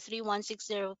be your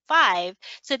 31605.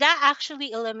 So that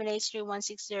actually eliminates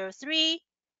 31603.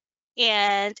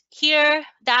 And here,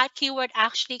 that keyword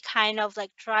actually kind of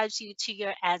like drives you to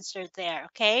your answer there,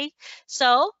 okay?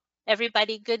 So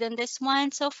everybody good on this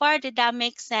one so far? Did that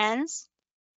make sense?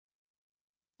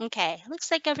 Okay,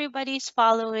 looks like everybody's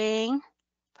following.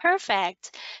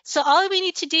 Perfect. So all we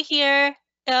need to do here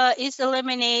is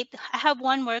eliminate, I have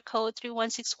one more code,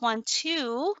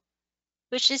 31612,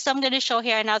 which is I'm going to show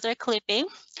here another clipping.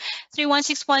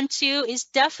 31612 is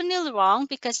definitely wrong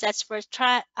because that's for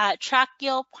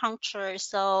tracheal puncture.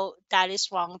 So that is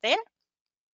wrong there.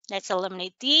 Let's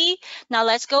eliminate D. Now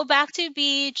let's go back to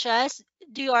B. Just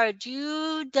do our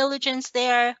due diligence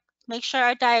there. Make sure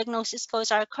our diagnosis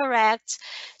codes are correct.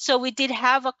 So we did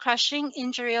have a crushing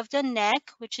injury of the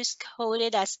neck, which is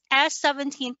coded as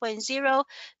S17.0.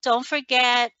 Don't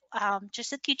forget,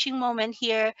 just a teaching moment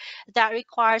here, that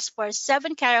requires for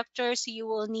 7 characters. You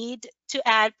will need to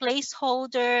add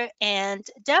placeholder, and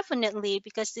definitely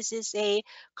because this is a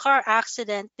car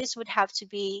accident, this would have to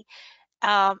be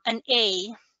an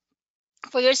A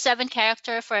for your 7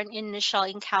 character for an initial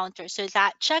encounter. So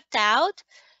that checked out.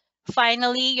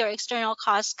 Finally, your external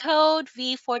cause code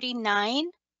V49.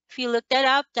 If you look that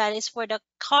up, that is for the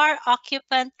car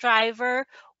occupant, driver,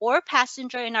 or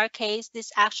passenger. In our case,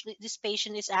 this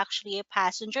patient is actually a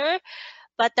passenger,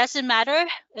 but doesn't matter.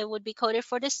 It would be coded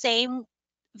for the same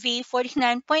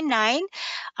V49.9.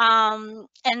 And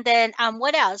then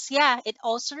what else? Yeah, it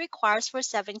also requires for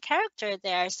 7 character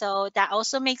there. So that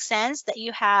also makes sense that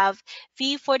you have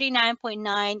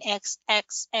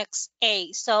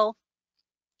V49.9XXXA. So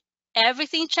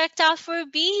everything checked out for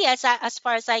B as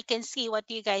far as I can see. What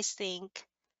do you guys think?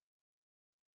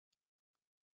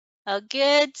 Oh,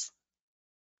 good.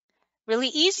 Really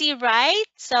easy, right?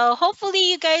 So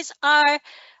hopefully you guys are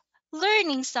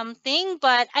learning something,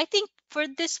 but I think for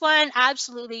this one,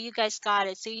 absolutely, you guys got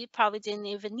it. So you probably didn't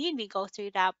even need me go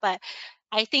through that. But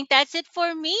I think that's it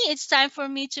for me. It's time for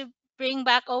me to bring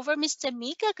back over Miss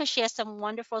Tamika because she has some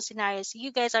wonderful scenarios.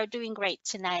 You guys are doing great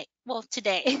tonight. Well,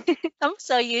 today. I'm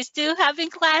so used to having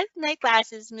night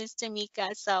classes, Miss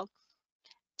Tamika. So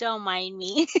don't mind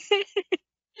me.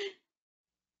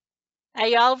 Are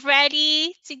y'all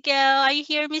ready to go? Are you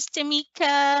here, Miss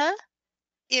Tamika?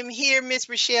 Am here, Miss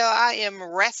Rochelle. I am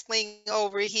wrestling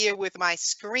over here with my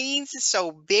screens,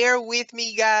 so bear with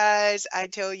me, guys. I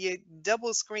tell you,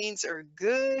 double screens are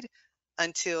good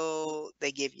until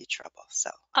they give you trouble. So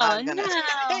Oh I'm gonna no.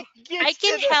 get I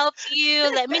can to the. help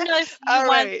you. Let me know if you All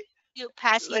want right, to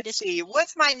pass you the let's see. screen.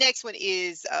 What's my next one?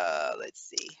 Is let's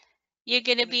see. You're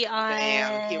gonna be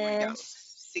Bam. Here we go. on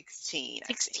 16, I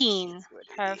think, is 16. what it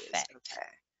is. Perfect. Okay.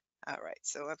 All right.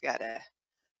 So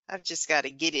I've just gotta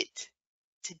get it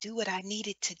to do what I need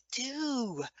it to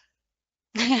do.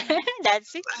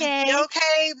 That's okay.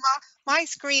 Okay, my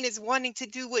screen is wanting to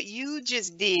do what you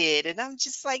just did, and I'm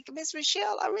just like, Miss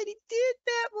Rochelle already did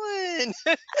that one.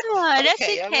 Oh, that's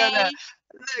Okay, okay.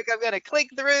 I'm gonna click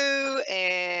through,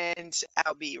 and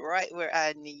I'll be right where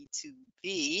I need to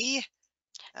be.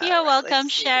 All You're right, let's welcome,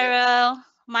 see here. Cheryl.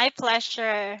 My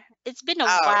pleasure. It's been a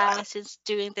All while right, since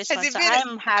doing this has one, it so been?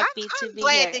 I'm happy to I'm be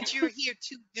glad here. that you're here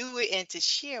to do it and to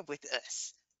share with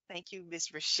us. Thank you,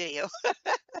 Miss Rochelle.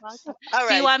 Welcome. All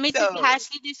Do you right, want me to so pass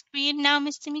you the screen now,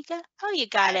 Miss Tamika? Oh, you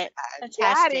got it. I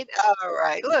got Fantastic. it. All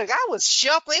right. Look, I was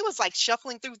shuffling. It was like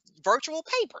shuffling through virtual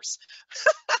papers.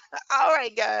 All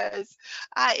right, guys.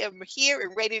 I am here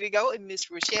and ready to go. And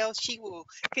Miss Rochelle, she will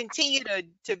continue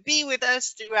to be with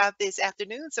us throughout this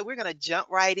afternoon. So we're going to jump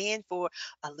right in for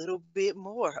a little bit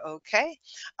more. Okay.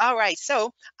 All right.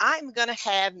 So I'm going to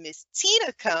have Miss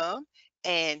Tina come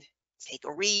and take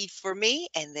a read for me,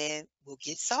 and then we'll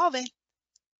get solving.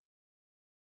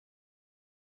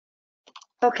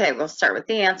 Okay, we'll start with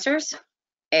the answers.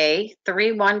 A,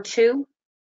 312,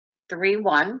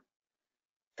 31,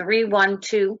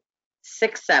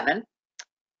 31267.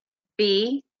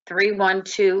 B,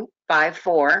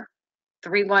 31254,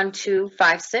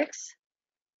 31256.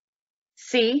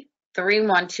 C,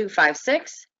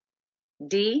 31256.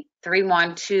 D,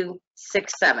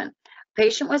 31267.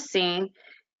 Patient was seen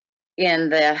in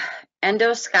the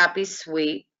endoscopy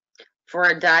suite for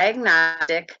a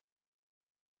diagnostic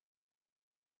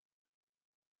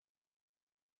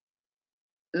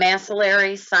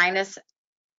maxillary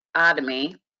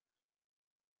sinusotomy.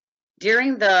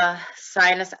 During the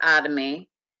sinusotomy,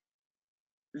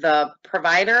 the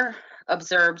provider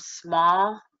observed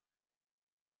small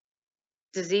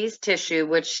diseased tissue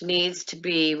which needs to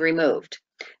be removed.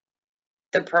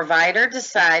 The provider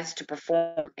decides to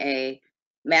perform a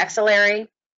maxillary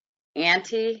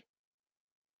anteriostomy.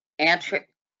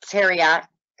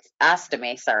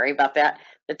 Sorry about that.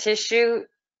 The tissue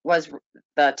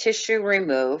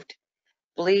removed.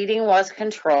 Bleeding was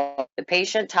controlled. The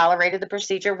patient tolerated the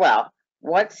procedure well.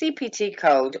 What CPT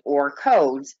code or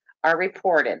codes are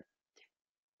reported?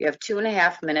 You have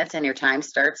 2.5 minutes and your time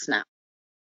starts now.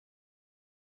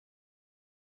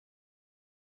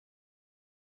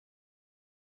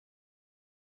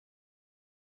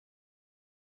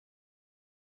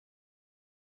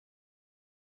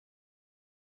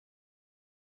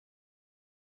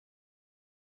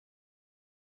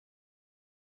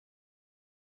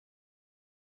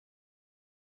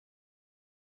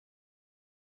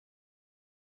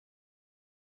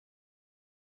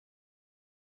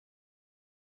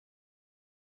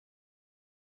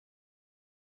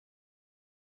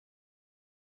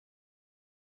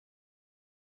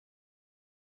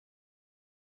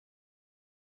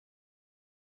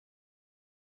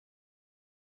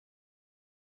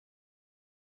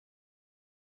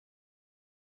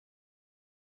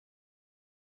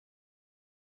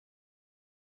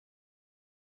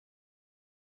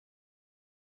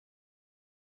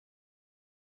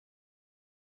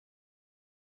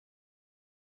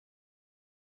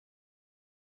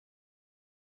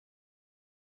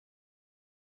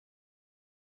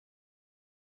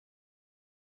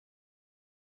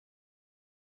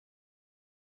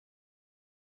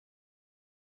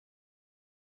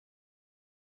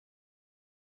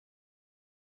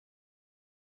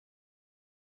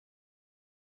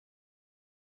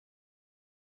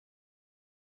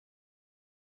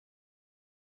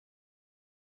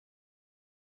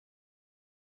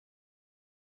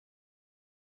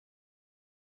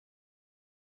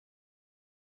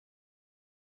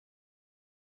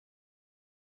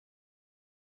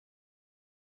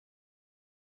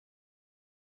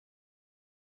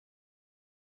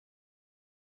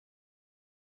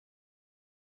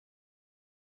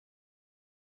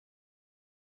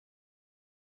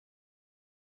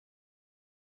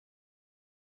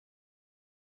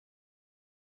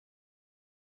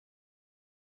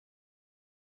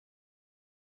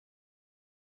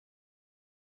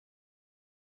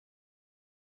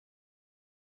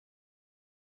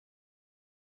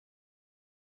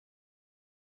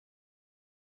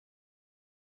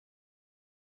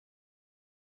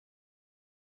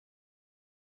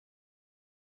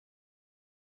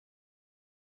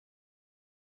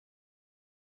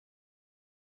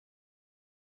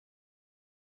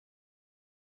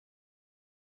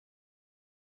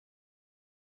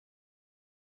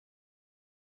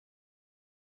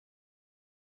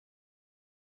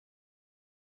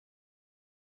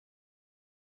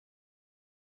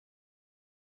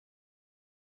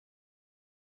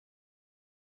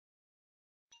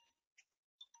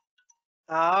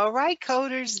 All right,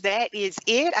 coders, that is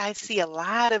it. I see a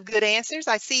lot of good answers.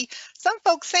 I see some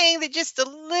folks saying that just a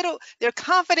little, they're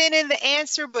confident in the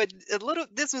answer, but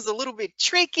this was a little bit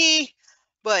tricky.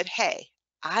 But hey,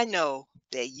 I know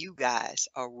that you guys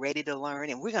are ready to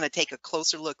learn, and we're going to take a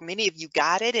closer look. Many of you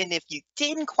got it, and if you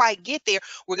didn't quite get there,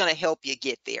 we're going to help you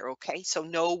get there, okay? So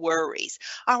no worries.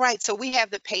 All right, so we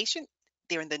have the patient.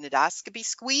 They're in the endoscopy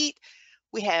suite.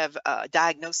 We have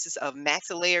diagnosis of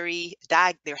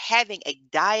they're having a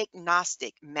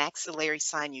diagnostic maxillary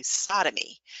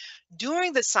sinusotomy.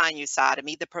 During the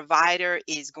sinusotomy, the provider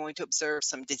is going to observe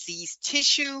some diseased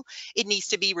tissue. It needs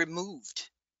to be removed.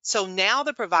 So now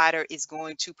the provider is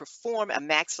going to perform a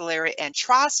maxillary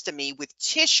antrostomy with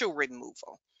tissue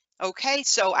removal. Okay,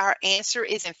 so our answer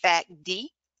is in fact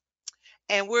D.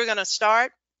 And we're going to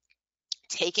start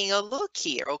taking a look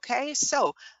here, okay?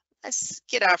 So let's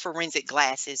get our forensic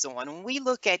glasses on. When we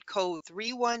look at code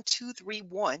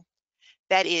 31231,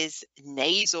 that is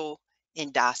nasal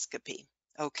endoscopy,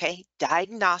 okay?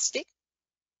 Diagnostic.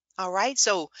 All right,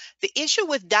 so the issue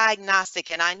with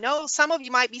diagnostic, and I know some of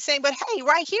you might be saying, but hey,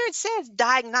 right here it says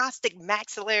diagnostic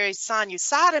maxillary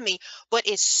sinusotomy, but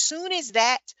as soon as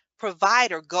that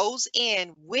provider goes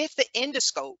in with the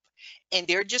endoscope and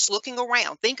they're just looking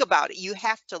around, think about it. You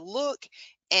have to look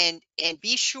and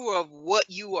be sure of what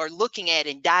you are looking at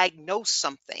and diagnose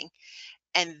something.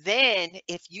 And then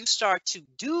if you start to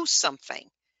do something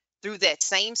through that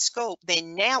same scope,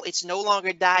 then now it's no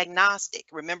longer diagnostic.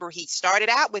 Remember, he started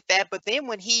out with that, but then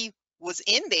when he was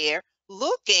in there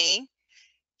looking,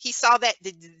 he saw that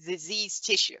the diseased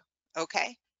tissue,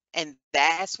 okay? And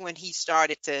that's when he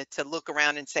started to look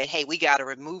around and say, hey, we got to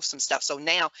remove some stuff. So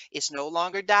now it's no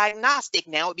longer diagnostic.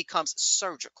 Now it becomes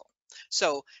surgical.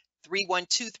 So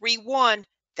 31231,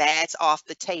 that's off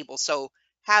the table. So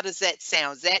how does that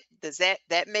sound? Does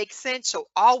that make sense? So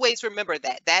always remember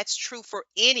that. That's true for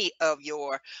any of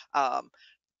your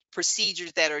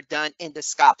procedures that are done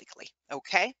endoscopically,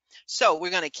 okay? So we're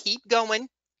going to keep going.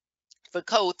 For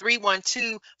code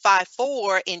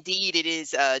 31254, indeed, it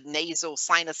is a nasal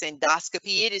sinus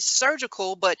endoscopy. It is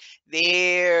surgical, but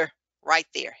there, right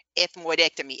there,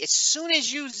 ethmoidectomy. As soon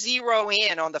as you zero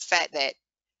in on the fact that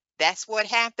that's what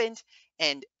happened,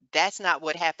 and that's not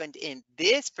what happened in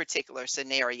this particular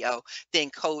scenario,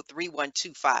 then code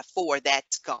 31254,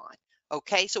 that's gone.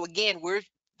 Okay, so again,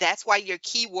 that's why your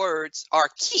keywords are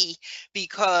key,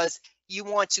 because you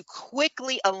want to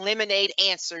quickly eliminate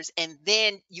answers, and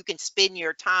then you can spend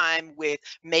your time with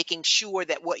making sure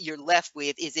that what you're left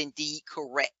with is indeed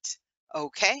correct.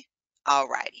 Okay, all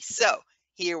righty, so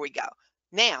here we go.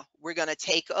 Now we're going to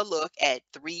take a look at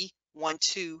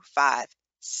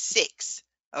 31256.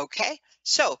 Okay,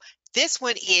 so this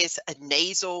one is a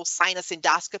nasal sinus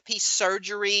endoscopy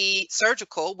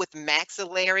surgical with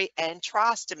maxillary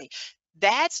antrostomy.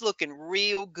 That's looking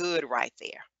real good right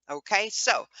there. Okay,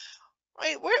 so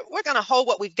we're going to hold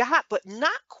what we've got, but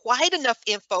not quite enough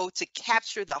info to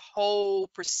capture the whole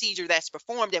procedure that's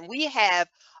performed. And we have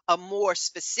a more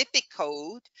specific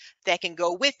code that can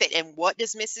go with it. And what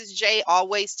does Mrs. J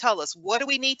always tell us? What do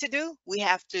we need to do? We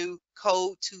have to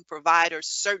code to provider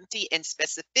certainty and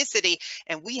specificity.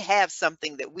 And we have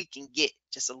something that we can get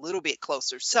just a little bit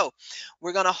closer. So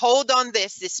we're going to hold on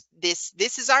this.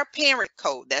 This is our parent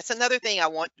code. That's another thing I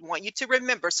want you to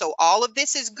remember. So all of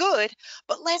this is good,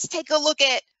 but let's take a look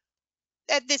at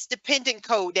this dependent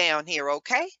code down here,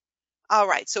 okay? All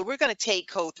right, so we're going to take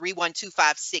code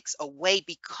 31256 away,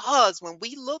 because when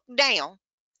we look down,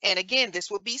 and again, this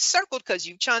will be circled because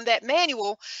you've chunned that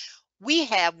manual, we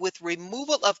have with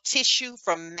removal of tissue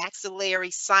from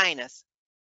maxillary sinus.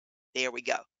 There we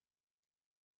go.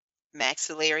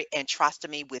 Maxillary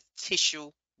antrostomy with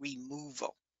tissue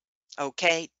removal.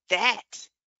 Okay, that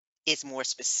is more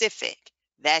specific.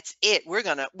 That's it. We're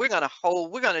gonna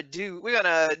do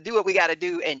what we got to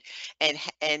do and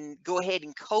go ahead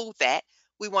and code that.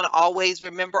 We want to always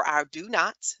remember our do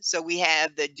nots. So we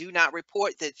have the do not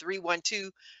report, the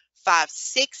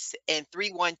 31256 and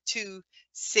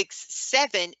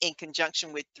 31267 in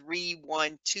conjunction with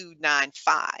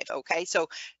 31295. Okay, so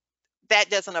that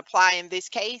doesn't apply in this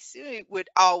case. We would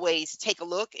always take a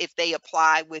look if they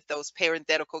apply with those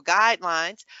parenthetical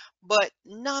guidelines, but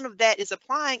none of that is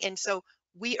applying. And so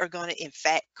we are going to, in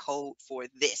fact, code for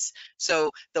this.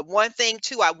 So the one thing,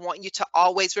 too, I want you to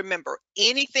always remember,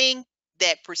 anything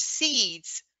that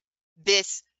precedes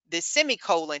this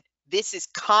semicolon, this is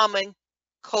common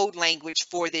code language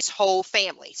for this whole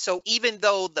family. So even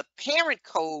though the parent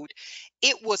code,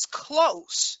 it was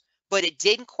close, but it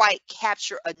didn't quite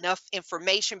capture enough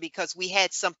information because we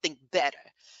had something better.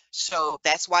 So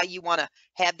that's why you want to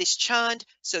have this chunned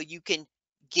so you can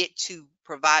get to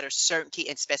provider certainty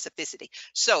and specificity.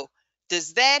 So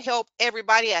does that help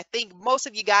everybody? I think most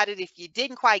of you got it. If you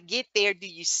didn't quite get there, do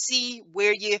you see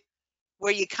where you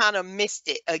kind of missed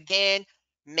it? Again,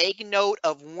 make note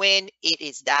of when it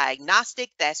is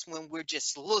diagnostic. That's when we're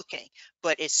just looking.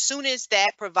 But as soon as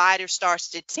that provider starts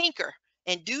to tinker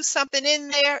and do something in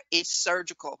there, it's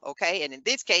surgical. Okay. And in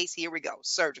this case, here we go.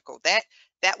 Surgical. That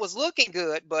was looking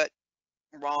good, but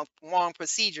wrong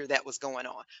procedure that was going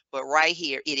on. But right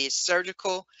here, it is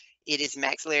surgical, it is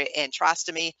maxillary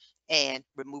antrostomy and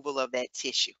removal of that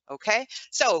tissue. Okay,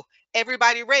 so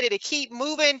everybody ready to keep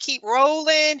moving, keep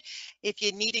rolling? If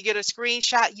you need to get a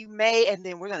screenshot, you may, and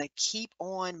then we're gonna keep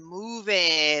on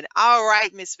moving. All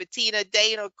right, Miss Fatina,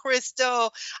 Dana,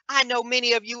 Crystal, I know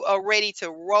many of you are ready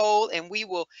to roll, and we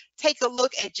will take a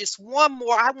look at just one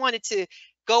more. I wanted to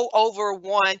go over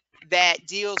one that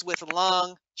deals with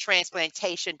lung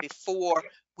transplantation before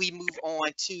we move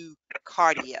on to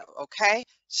cardio. Okay,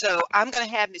 so I'm going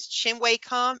to have Ms. Chinway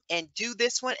come and do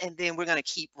this one, and then we're going to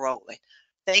keep rolling.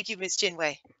 Thank you, Ms.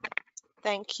 Chinway.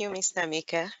 Thank you,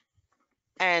 Ms.Tamika.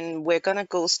 And we're going to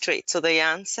go straight to the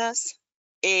answers.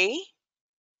 A,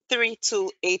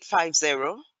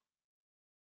 32850,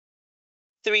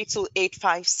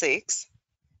 32856,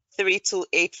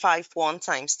 32851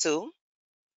 times 2.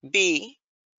 B,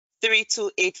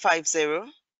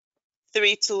 32850,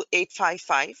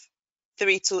 32855,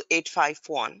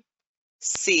 32851.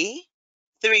 C,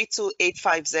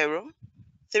 32850,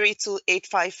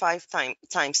 32855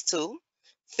 times 2,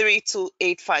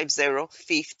 32850,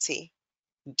 50.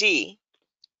 D,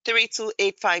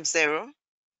 32850,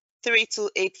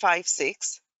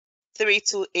 32856,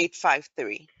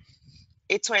 32853.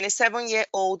 A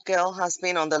 27-year-old girl has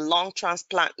been on the lung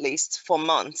transplant list for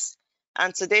months,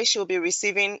 and today she'll be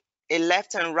receiving a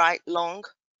left and right lung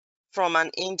from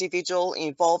an individual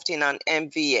involved in an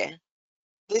MVA.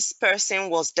 This person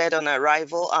was dead on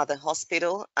arrival at the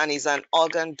hospital and is an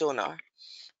organ donor.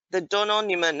 The donor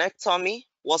pneumonectomy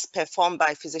was performed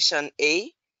by physician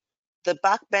A, the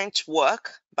backbench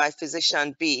work by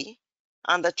physician B,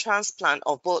 and the transplant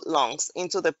of both lungs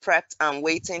into the prepped and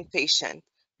waiting patient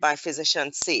by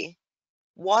physician C.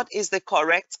 What is the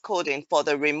correct coding for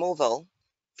the removal?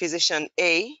 Physician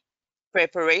A,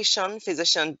 preparation,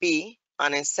 physician B,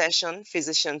 and insertion,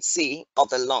 physician C, of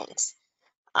the lungs.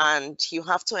 And you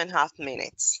have 2.5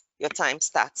 minutes. Your time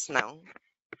starts now.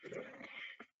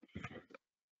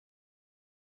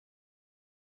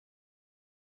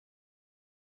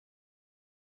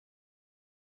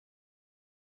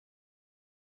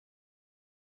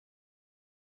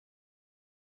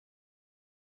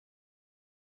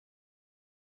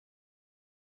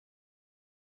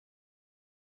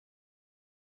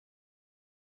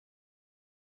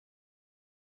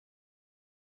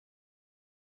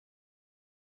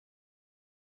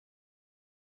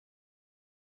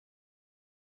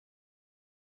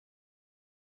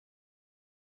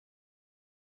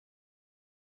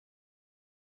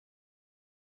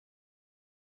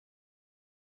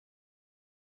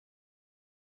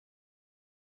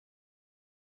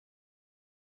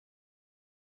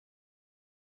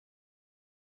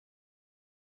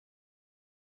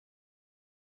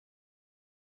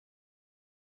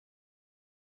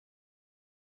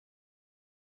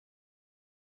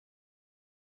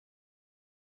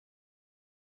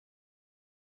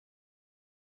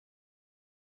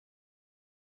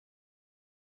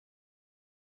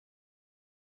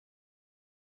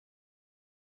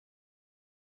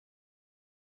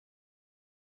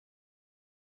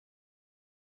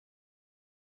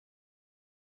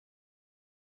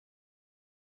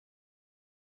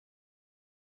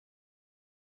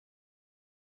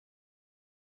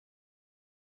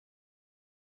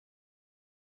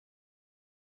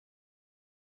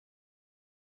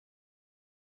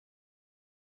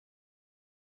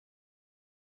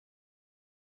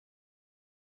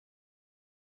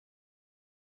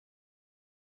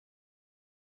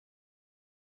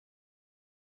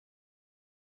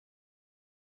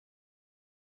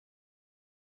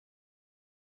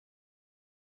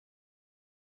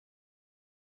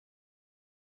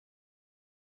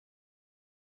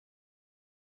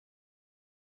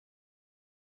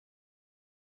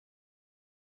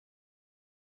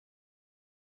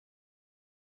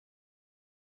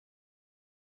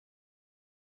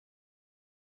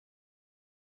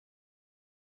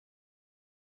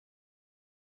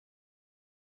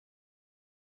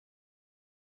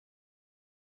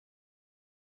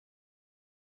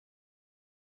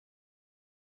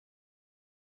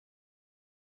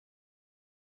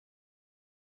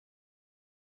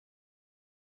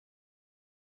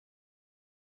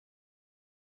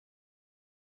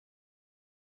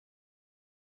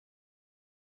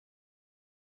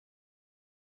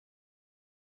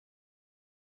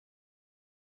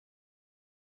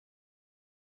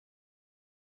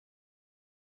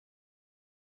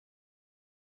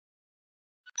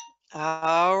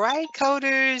 All right,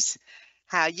 coders.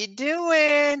 How you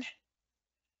doing?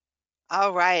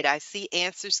 All right, I see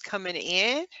answers coming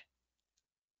in,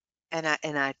 and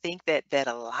I think that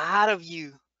a lot of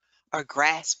you are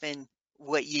grasping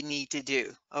what you need to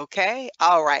do. Okay?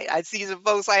 All right. I see some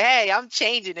folks like, hey, I'm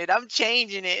changing it. I'm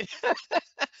changing it.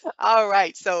 All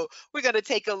right. So we're going to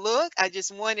take a look. I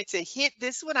just wanted to hit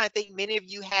this one. I think many of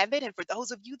you have it. And for those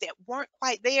of you that weren't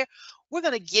quite there, we're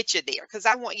going to get you there because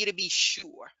I want you to be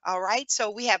sure. All right.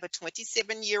 So we have a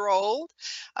 27-year-old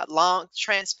lung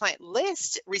transplant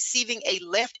list receiving a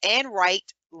left and right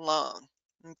lung.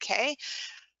 Okay.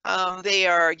 They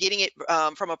are getting it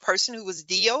from a person who was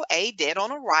DOA, dead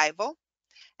on arrival.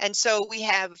 And so we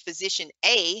have physician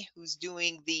A who's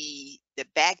doing the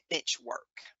backbench work.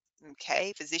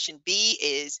 Okay, physician B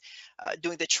is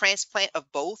doing the transplant of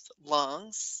both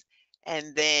lungs,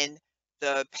 and then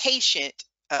the patient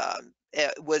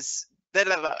was blah,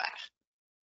 blah, blah,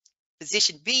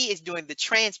 physician B is doing the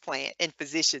transplant, and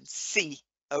physician C,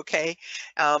 okay,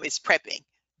 is prepping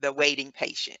the waiting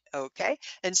patient, okay?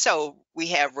 And so we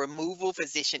have removal,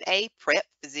 physician A, prep,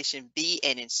 physician B,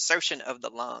 and insertion of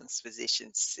the lungs, physician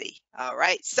C. All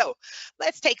right, so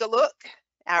let's take a look.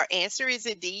 Our answer is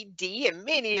indeed D, and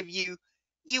many of you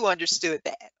understood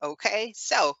that, okay?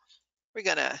 So we're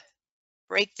gonna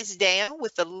break this down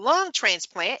with the lung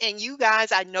transplant. And you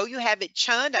guys, I know you have it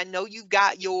chunned. I know you've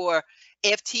got your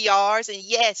FTRs. And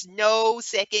yes, no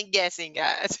second guessing,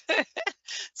 guys.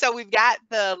 So we've got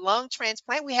the lung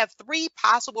transplant. We have three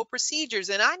possible procedures.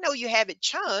 And I know you have it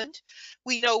chunned.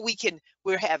 We know we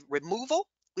have removal,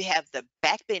 we have the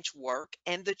backbench work,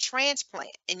 and the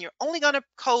transplant. And you're only going to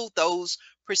code those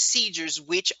procedures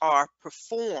which are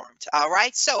performed. All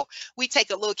right. So we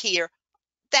take a look here.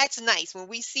 That's nice when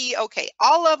we see, okay,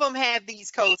 all of them have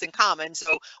these codes in common.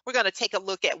 So we're going to take a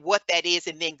look at what that is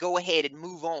and then go ahead and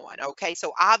move on. Okay,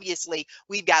 so obviously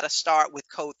we've got to start with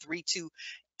code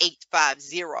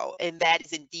 32850, and that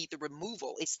is indeed the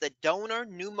removal. It's the donor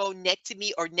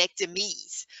pneumonectomy or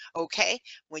nectomies. Okay,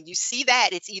 when you see that,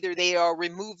 it's either they are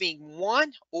removing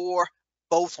one or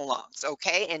both lungs.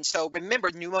 Okay, and so remember,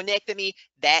 pneumonectomy,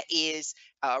 that is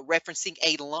referencing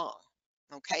a lung.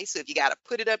 Okay, so if you got to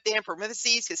put it up there in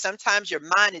parentheses, because sometimes your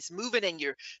mind is moving and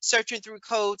you're searching through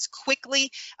codes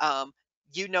quickly,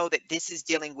 you know that this is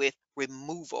dealing with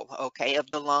removal, okay,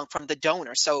 of the lung from the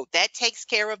donor. So that takes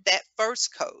care of that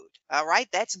first code. All right,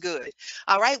 that's good.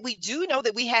 All right, we do know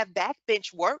that we have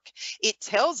backbench work. It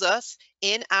tells us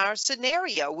in our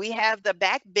scenario, we have the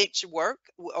backbench work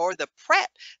or the prep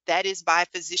that is by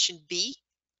physician B.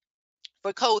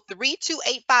 For code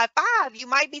 32855, you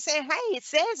might be saying, hey, it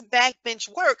says backbench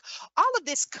work. All of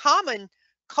this common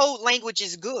code language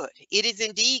is good. It is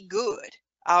indeed good.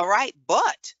 All right.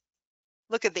 But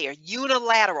look at there,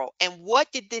 unilateral. And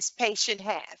what did this patient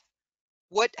have?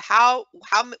 What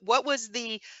was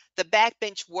the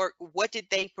backbench work? What did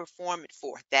they perform it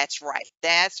for? That's right.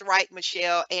 That's right,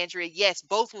 Michelle, Andrea. Yes,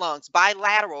 both lungs,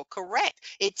 bilateral, correct.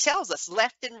 It tells us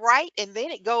left and right, and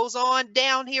then it goes on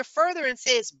down here further and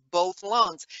says both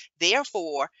lungs.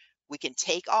 Therefore, we can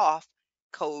take off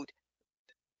code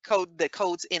the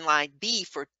codes in line B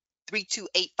for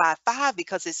 32855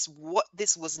 because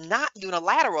this was not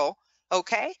unilateral.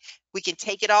 Okay, we can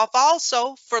take it off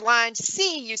also for line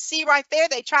C. You see right there,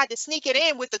 they tried to sneak it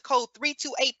in with the code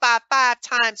 32855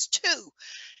 times 2.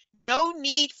 No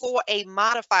need for a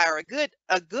modifier.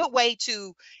 A good way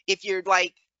to, if you're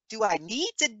like, do I need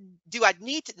to,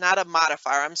 not a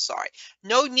modifier, I'm sorry.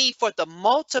 No need for the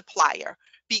multiplier,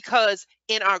 because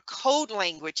in our code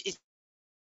language, it's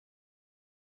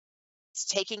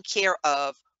taking care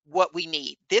of what we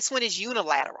need. This one is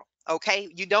unilateral. Okay,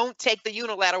 you don't take the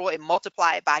unilateral and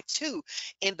multiply it by 2.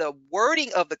 In the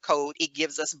wording of the code, it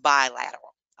gives us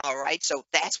bilateral. All right, so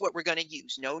that's what we're going to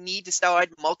use. No need to start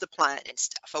multiplying and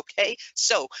stuff. Okay,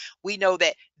 so we know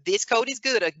that this code is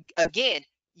good. Again,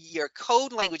 your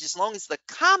code language, as long as the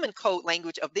common code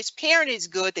language of this parent is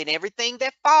good, then everything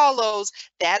that follows,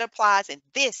 that applies. And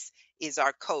this is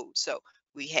our code. So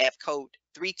we have code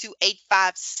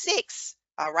 32856,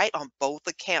 all right, on both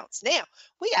accounts. Now,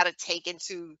 we got to take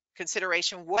into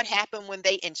consideration what happened when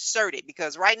they inserted,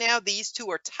 because right now these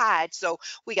two are tied. So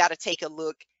we got to take a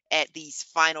look at these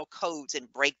final codes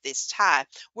and break this tie.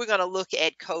 We're going to look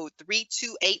at code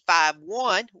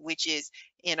 32851, which is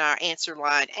in our answer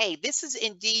line A. This is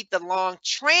indeed the lung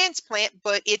transplant,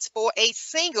 but it's for a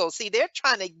single. See, they're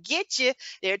trying to get you.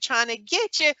 They're trying to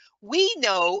get you. We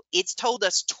know it's told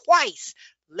us twice,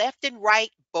 left and right,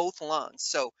 both lungs.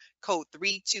 So code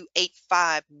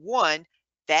 32851,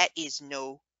 that is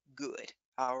no good.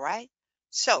 All right.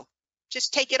 So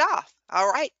just take it off.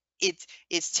 All right.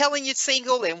 it's telling you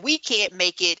single, and we can't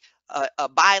make it a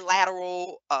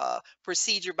bilateral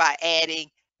procedure by adding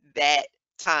that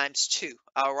times 2.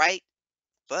 All right.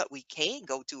 But we can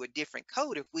go to a different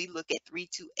code if we look at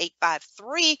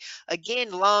 32853.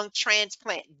 Again, lung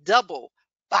transplant, double,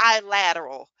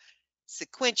 bilateral,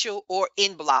 sequential, or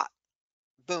en bloc.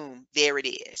 Boom, there it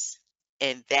is.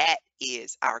 And that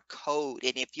is our code.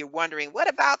 And if you're wondering, what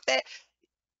about that?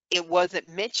 It wasn't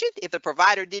mentioned. If the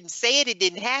provider didn't say it, it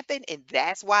didn't happen. And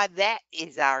that's why that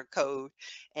is our code.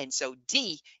 And so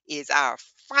D is our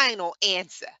final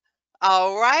answer.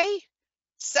 All right.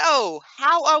 So,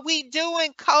 how are we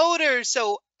doing, coders?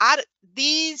 So,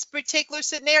 these particular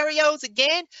scenarios,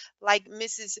 again, like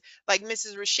Mrs.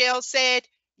 Rochelle said,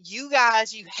 you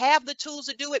guys, you have the tools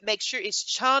to do it. Make sure it's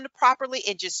chunked properly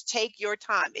and just take your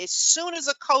time. As soon as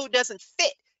a code doesn't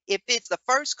fit, if it's the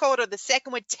first code or the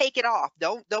second one, take it off.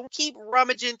 Don't keep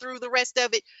rummaging through the rest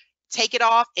of it. Take it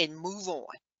off and move on.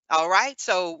 All right.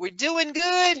 So we're doing good.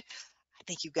 I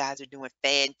think you guys are doing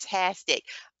fantastic.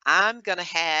 I'm gonna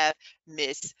have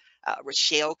Miss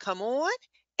Rochelle come on,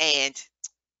 and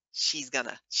she's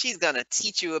gonna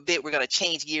teach you a bit. We're gonna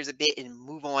change gears a bit and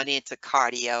move on into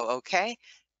cardio. Okay?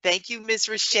 Thank you, Miss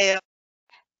Rochelle.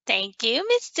 Thank you,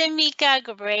 Ms. Tamika.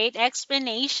 Great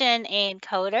explanation. And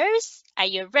coders, are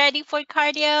you ready for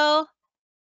cardio?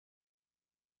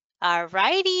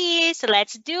 Alrighty, so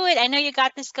let's do it. I know you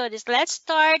got this, coders. Let's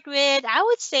start with, I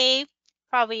would say,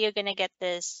 probably you're gonna get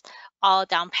this all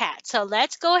down pat. So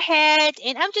let's go ahead,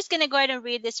 and I'm just gonna go ahead and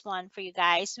read this one for you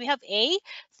guys. We have A,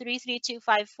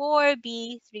 33254,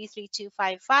 B,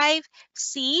 33255,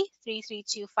 C,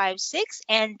 33256,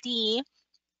 and D,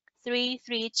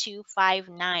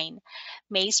 33259.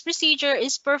 May's procedure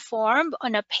is performed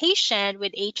on a patient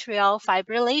with atrial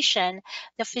fibrillation.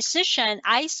 The physician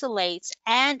isolates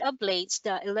and ablates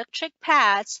the electric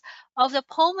paths of the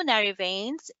pulmonary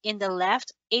veins in the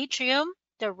left atrium,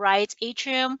 the right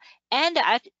atrium, and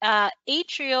the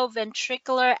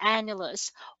atrioventricular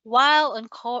annulus while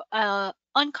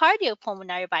on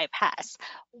cardiopulmonary bypass.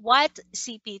 What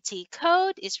CPT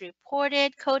code is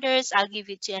reported? Coders, I'll give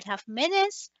you 2.5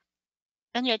 minutes.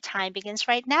 And your time begins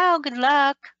right now. Good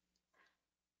luck.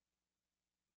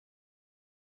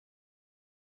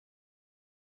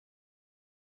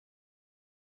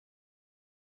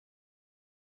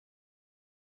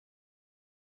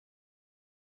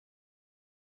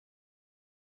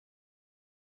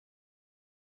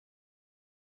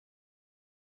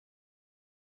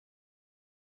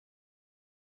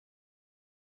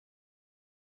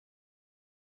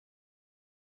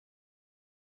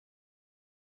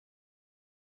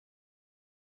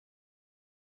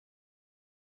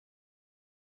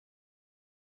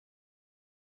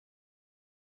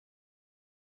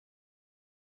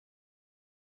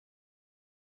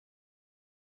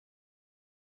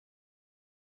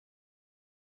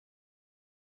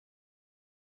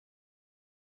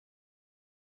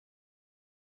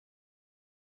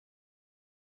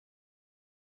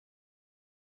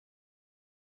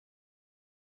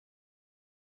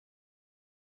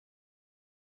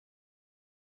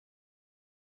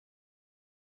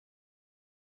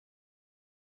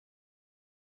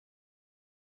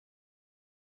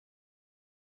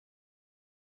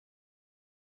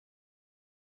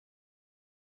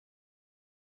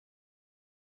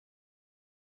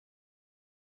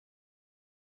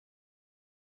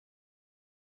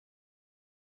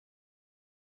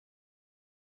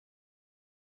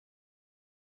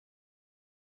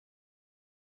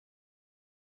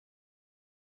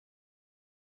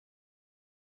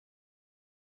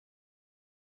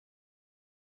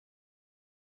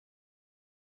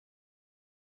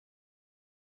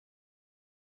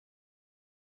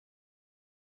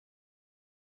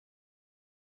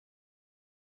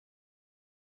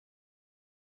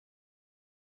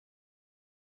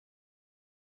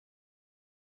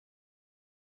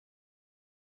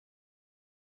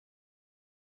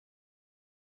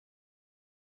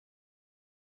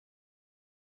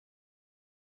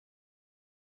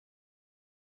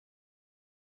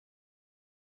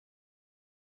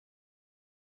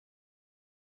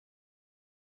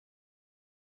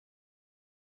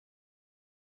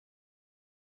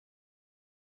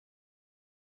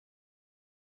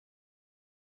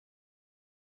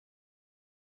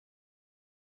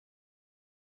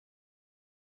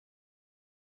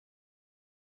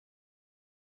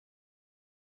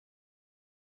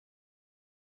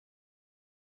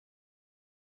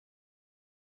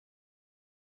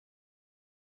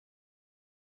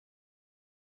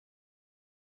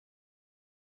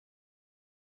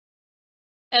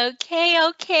 Okay,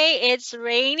 okay. It's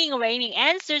raining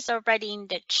answers already in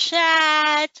the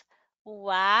chat.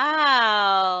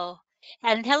 Wow.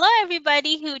 And hello,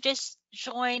 everybody who just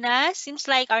joined us. Seems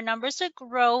like our numbers are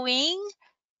growing.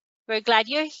 We're glad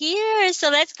you're here. So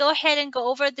let's go ahead and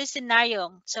go over the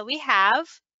scenario. So we have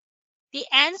the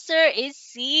answer is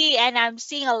C, and I'm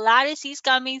seeing a lot of C's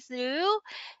coming through.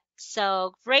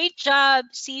 So great job,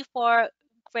 C4,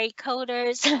 great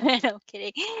coders. No, I'm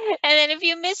kidding. And then if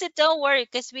you miss it, don't worry,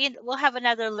 because we'll have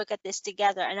another look at this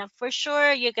together. And I'm for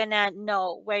sure you're gonna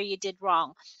know where you did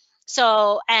wrong.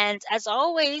 So, and as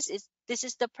always, this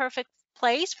is the perfect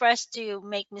place for us to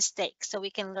make mistakes so we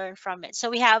can learn from it. So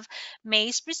we have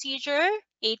maze procedure,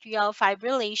 atrial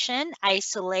fibrillation,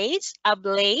 isolates,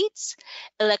 ablates,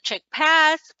 electric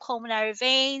path, pulmonary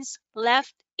veins,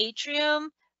 left atrium,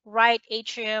 right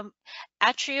atrium,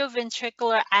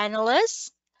 atrioventricular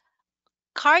annulus,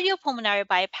 cardiopulmonary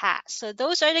bypass. So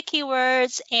those are the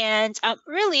keywords. And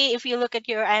really, if you look at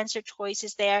your answer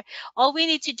choices there, all we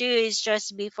need to do is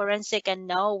just be forensic and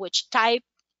know which type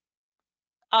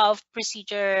of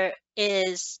procedure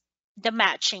is the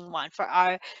matching one for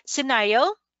our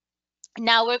scenario.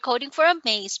 Now we're coding for a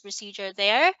maze procedure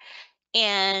there.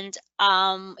 And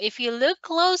if you look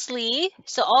closely,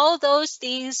 so all those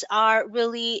things are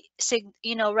really,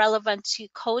 relevant to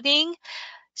coding.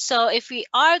 So if we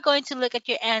are going to look at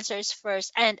your answers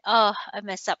first, and oh, I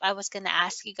messed up. I was going to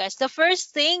ask you guys. The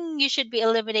first thing you should be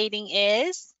eliminating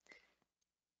is,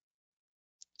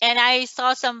 and I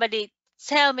saw somebody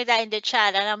tell me that in the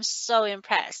chat, and I'm so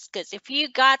impressed because if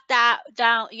you got that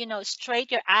down,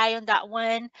 straight your eye on that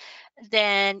one,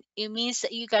 then it means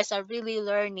that you guys are really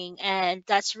learning, and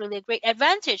that's really a great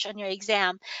advantage on your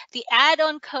exam. The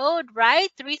add-on code, right?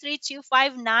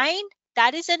 33259.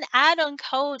 That is an add-on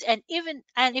code, and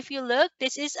if you look,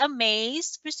 this is a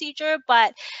maze procedure,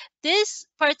 but this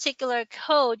particular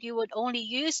code, you would only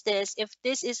use this if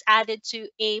this is added to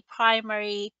a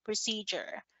primary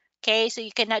procedure. Okay, so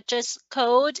you cannot just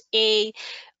code a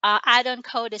add-on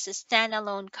code as a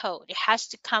standalone code. It has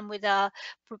to come with a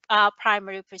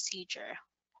primary procedure.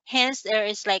 Hence, there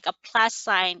is like a plus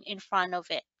sign in front of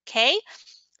it. Okay,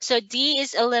 so D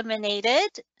is eliminated.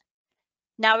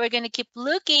 Now we're going to keep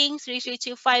looking.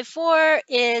 33254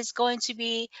 is going to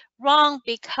be wrong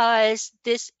because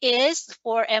this is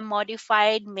for a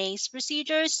modified maze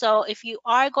procedure. So if you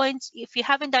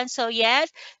haven't done so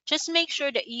yet, just make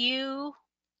sure that you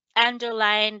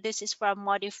underline this is for a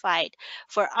modified.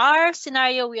 For our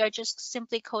scenario, we are just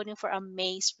simply coding for a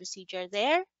maze procedure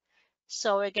there.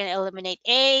 So we're going to eliminate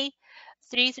A.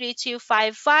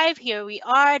 33255, here we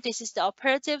are. This is the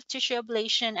operative tissue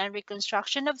ablation and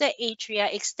reconstruction of the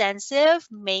atria extensive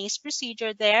maze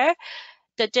procedure there.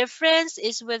 The difference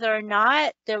is whether or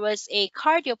not there was a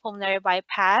cardiopulmonary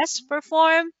bypass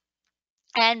performed.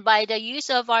 And by the use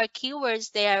of our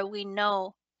keywords there, we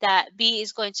know that B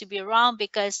is going to be wrong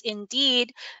because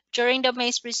indeed, during the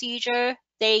maze procedure,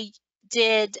 they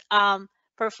did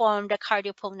perform the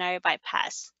cardiopulmonary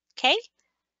bypass. Okay,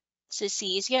 so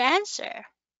C is your answer.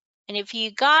 And if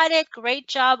you got it, great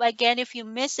job. Again, if you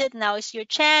miss it, now is your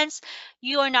chance.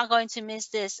 You are not going to miss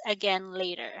this again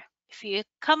later if you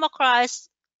come across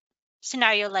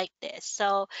scenario like this.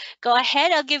 So go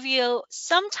ahead. I'll give you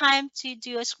some time to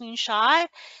do a screenshot.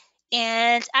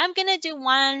 And I'm going to do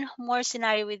one more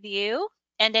scenario with you.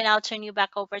 And then I'll turn you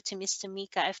back over to Ms.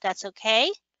 Tamika, if that's okay.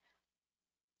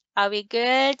 Are we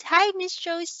good? Hi, Miss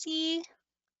Josie.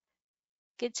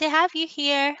 Good to have you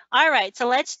here. All right, so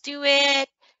let's do it.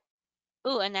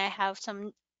 Oh, and I have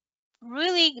some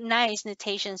really nice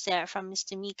notations there from Ms.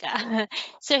 Tamika.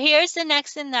 So here's the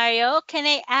next scenario. Can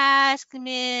I ask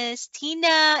Miss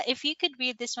Tina if you could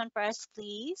read this one for us,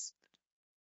 please?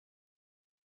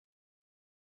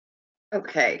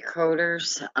 Okay,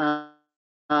 coders. I'm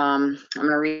going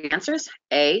to read the answers.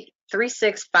 A,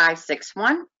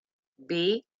 36561.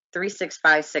 B,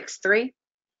 36563.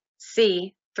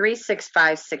 C,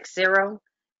 36560.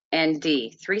 And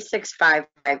D,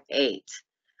 36558.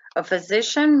 A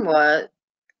physician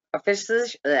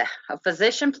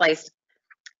placed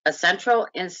a centrally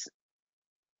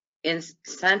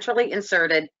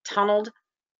inserted tunneled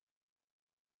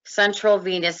central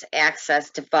venous access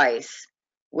device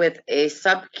with a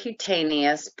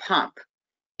subcutaneous pump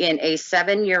in a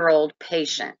 7-year-old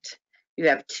patient. You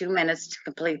have 2 minutes to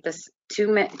complete this,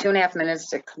 2.5 minutes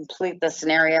to complete the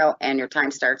scenario, and your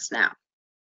time starts now.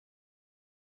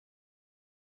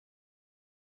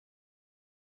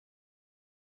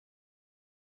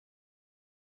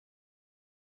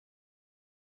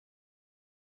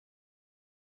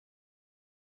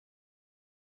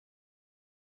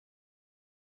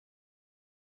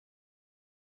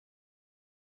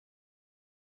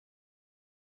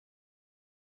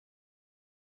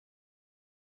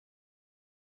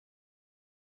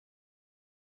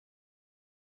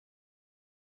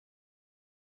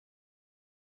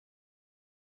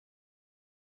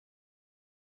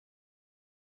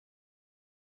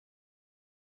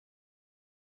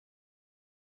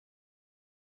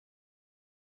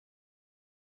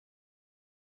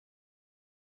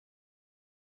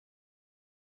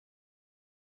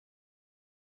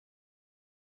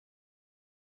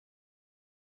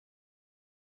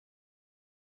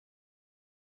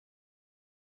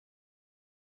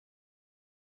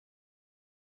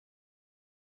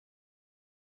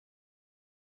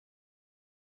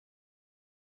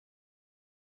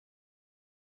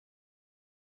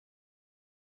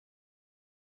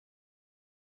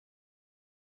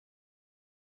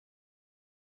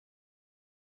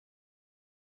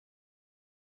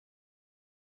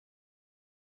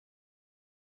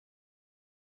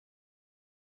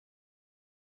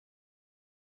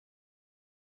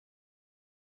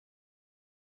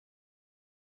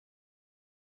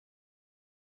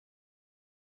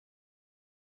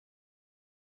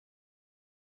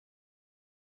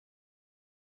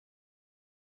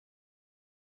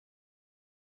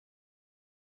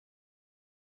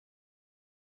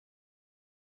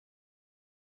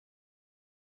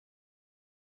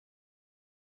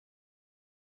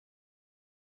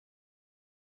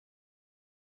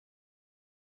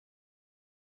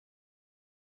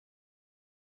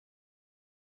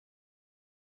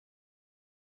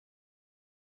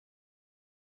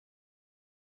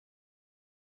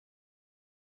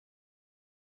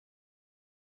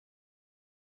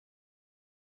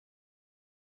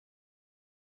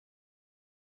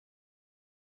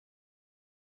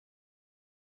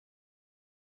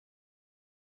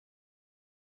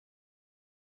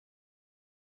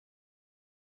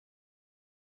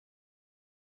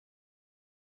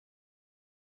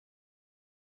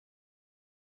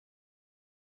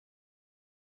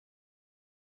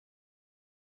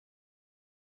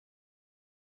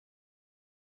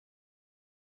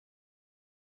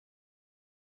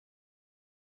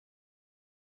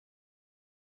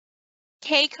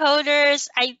 Okay, coders,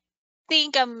 I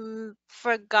think I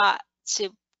forgot to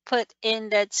put in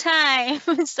the time.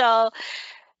 So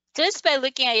just by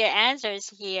looking at your answers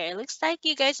here, it looks like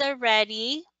you guys are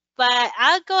ready. But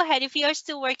I'll go ahead. If you're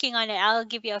still working on it, I'll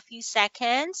give you a few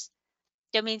seconds.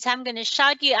 In the meantime, I'm going to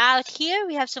shout you out here.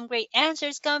 We have some great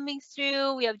answers coming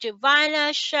through. We have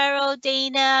Giovanna, Cheryl,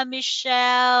 Dana,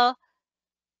 Michelle.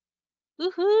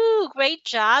 Woohoo! Great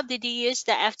job. Did you use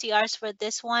the FTRs for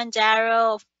this one?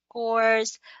 Daryl, of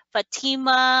course.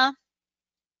 Fatima.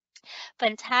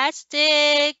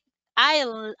 Fantastic.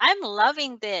 I'm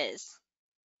loving this.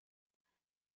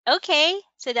 Okay,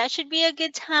 so that should be a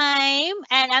good time.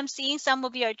 And I'm seeing some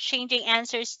of you are changing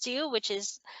answers too, which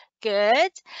is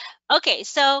good. Okay,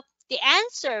 so the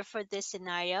answer for this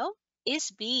scenario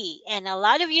is B. And a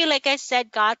lot of you, like I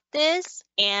said, got this.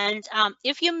 And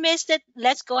if you missed it,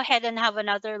 let's go ahead and have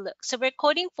another look. So we're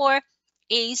coding for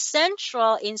a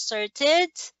central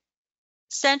inserted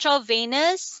central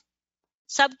venous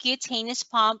subcutaneous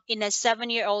pump in a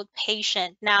 7-year-old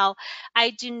patient. Now, I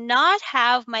do not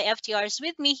have my FTRs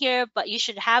with me here, but you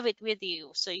should have it with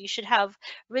you. So you should have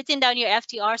written down your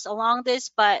FTRs along this.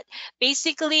 But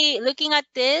basically, looking at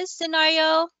this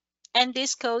scenario and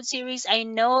this code series, I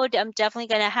know that I'm definitely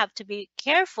going to have to be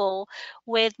careful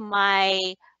with my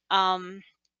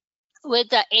with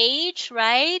the age,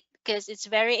 right? Because it's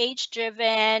very age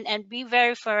driven, and be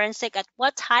very forensic at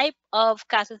what type of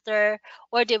catheter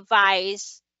or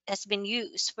device has been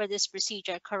used for this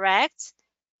procedure, correct?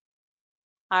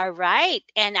 All right.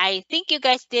 And I think you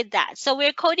guys did that. So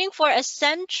we're coding for a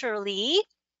centrally,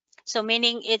 so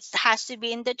meaning it has to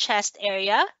be in the chest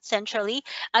area, centrally,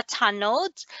 a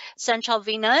tunneled central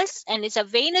venous, and it's a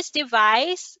venous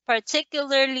device,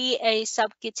 particularly a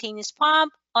subcutaneous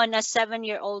pump on a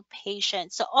 7-year-old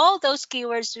patient. So all those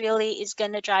keywords really is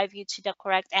going to drive you to the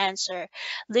correct answer.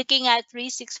 Looking at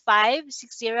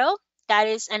 36560, that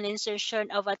is an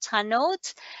insertion of a tunneled,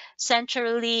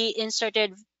 centrally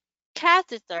inserted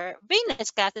catheter,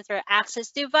 venous catheter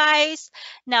access device.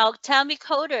 Now, tell me,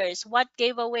 coders, what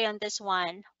gave away on this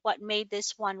one? What made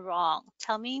this one wrong?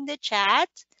 Tell me in the chat.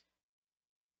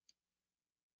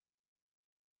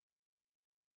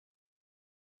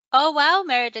 Oh, wow,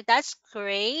 Meredith, that's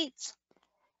great.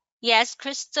 Yes,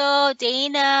 Crystal,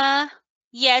 Dana.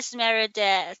 Yes,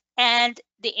 Meredith. And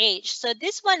the age. So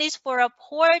this one is for a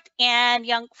port and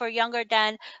for younger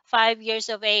than 5 years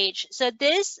of age. So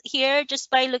this here, just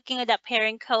by looking at that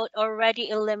pairing code, already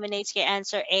eliminates your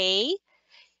answer A,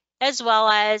 as well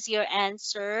as your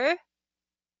answer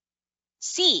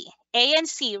C, A and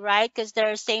C, right? Because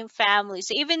they're same family.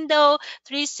 So even though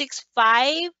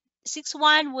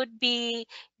 36561 would be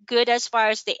good as far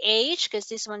as the age, because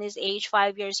this one is age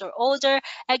 5 years or older,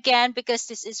 again, because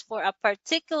this is for a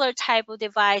particular type of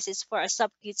device, it's for a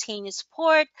subcutaneous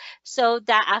port, so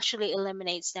that actually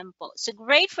eliminates them both. So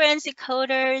great forensic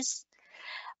coders.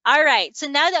 All right, so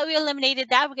now that we eliminated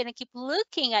that, we're going to keep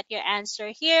looking at your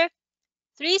answer here.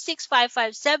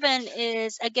 36557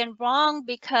 is again wrong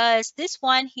because this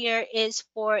one here is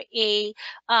for a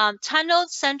tunneled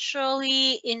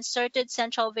centrally inserted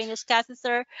central venous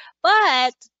catheter,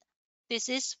 but this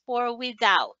is for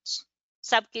without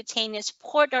subcutaneous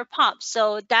port or pump.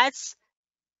 So that's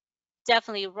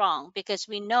definitely wrong because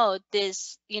we know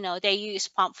this, they use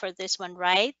pump for this one,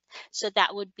 right? So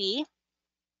that would be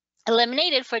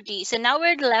eliminated for D. So now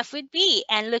we're left with B.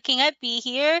 And looking at B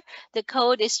here, the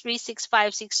code is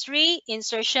 36563,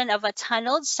 insertion of a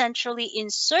tunneled centrally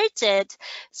inserted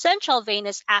central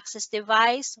venous access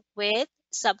device with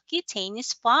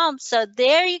subcutaneous pump. So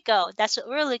there you go. That's what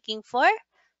we're looking for.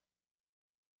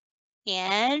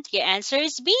 And your answer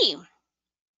is B.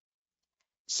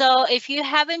 So if you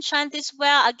haven't churned this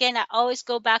well, again, I always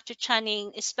go back to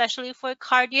churning, especially for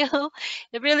cardio.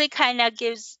 It really kind of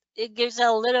gives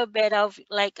a little bit of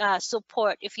like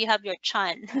support if you have your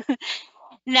chun.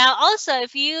 Now, also,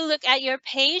 if you look at your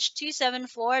page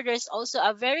 274, there's also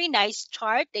a very nice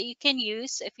chart that you can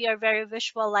use if you're very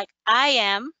visual like I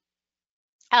am.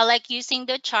 I like using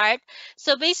the chart.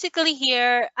 So basically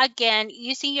here, again,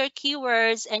 using your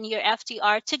keywords and your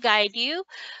FTR to guide you,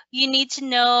 you need to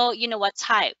know, what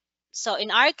type. So in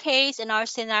our case, in our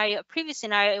scenario, previous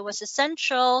scenario, it was a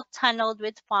central tunneled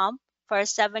with pump for a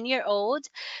 7-year-old.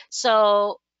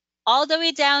 So all the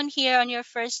way down here on your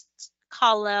first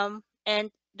column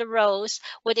and the rows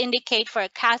would indicate for a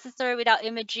catheter without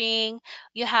imaging.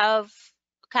 You have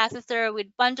catheter with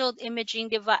bundled imaging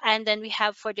device, and then we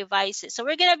have for devices. So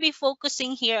we're going to be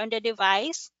focusing here on the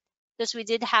device because we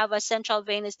did have a central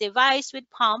venous device with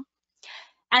pump,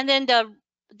 and then the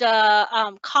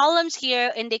columns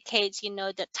here indicates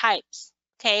the types.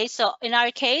 Okay, so in our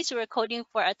case, we're coding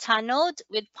for a tunneled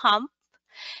with pump,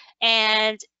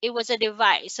 and it was a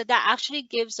device. So that actually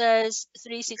gives us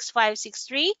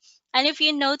 36563. And if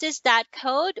you notice that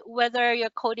code, whether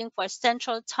you're coding for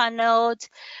central tunneled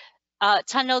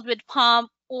with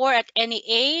pump, or at any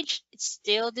age, it's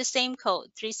still the same code,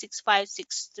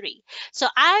 36563. So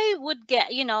I would get,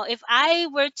 if I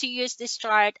were to use this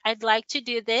chart, I'd like to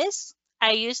do this.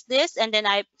 I use this, and then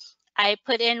I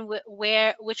put in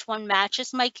which one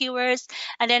matches my keywords,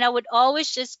 and then I would always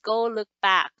just go look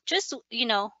back, just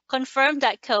confirm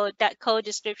that code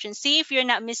description, see if you're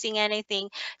not missing anything,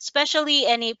 especially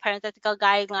any parenthetical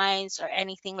guidelines or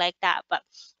anything like that. But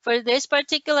for this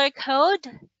particular code,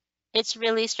 it's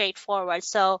really straightforward.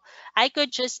 So I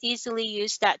could just easily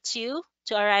use that too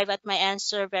to arrive at my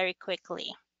answer very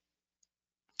quickly.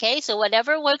 Okay, so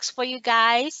whatever works for you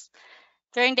guys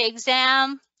during the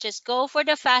exam, just go for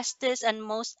the fastest and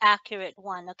most accurate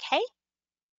one, okay?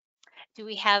 Do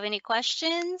we have any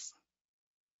questions?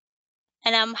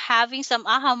 And I'm having some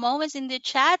aha moments in the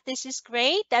chat. This is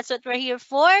great. That's what we're here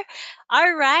for.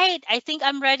 All right. I think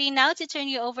I'm ready now to turn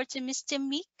you over to Ms.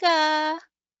 Tamika.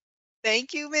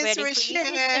 Thank you, Miss Ready for you, Ms.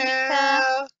 Tamika.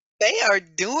 Rochelle. They are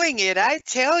doing it. I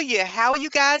tell you, how are you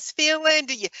guys feeling?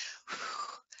 Do you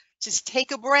just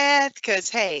take a breath? Because,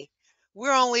 hey,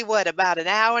 we're only, about an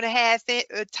hour and a half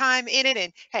time in it.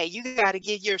 And, hey, you got to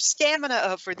get your stamina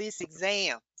up for this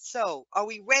exam. So, are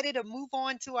we ready to move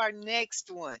on to our next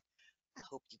one? I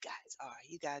hope you guys are.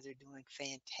 You guys are doing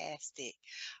fantastic.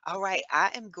 All right,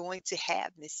 I am going to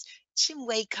have Miss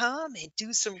Chinwei come and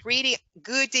do some reading.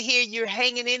 Good to hear you're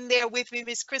hanging in there with me,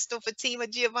 Miss Crystal, Fatima,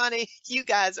 Giovanni. You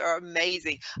guys are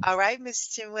amazing. All right, Miss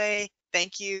Chinwei,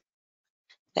 thank you.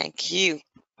 Thank you.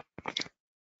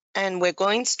 And we're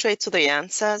going straight to the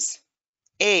answers.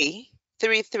 A,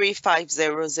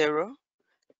 33500.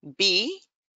 B,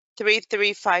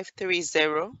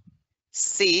 33530.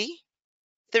 C,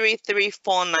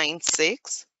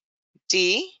 33496.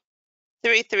 D,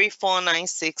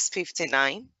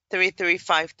 3349659.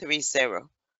 33530.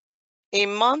 A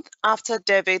month after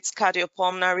David's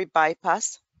cardiopulmonary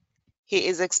bypass, he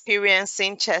is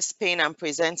experiencing chest pain and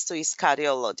presents to his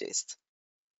cardiologist.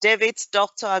 David's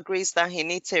doctor agrees that he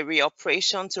needs a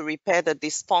reoperation to repair the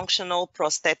dysfunctional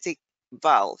prosthetic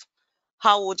valve.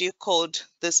 How would you code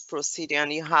this procedure?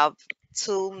 And you have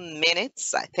 2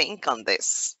 minutes, I think, on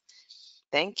this.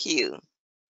 Thank you.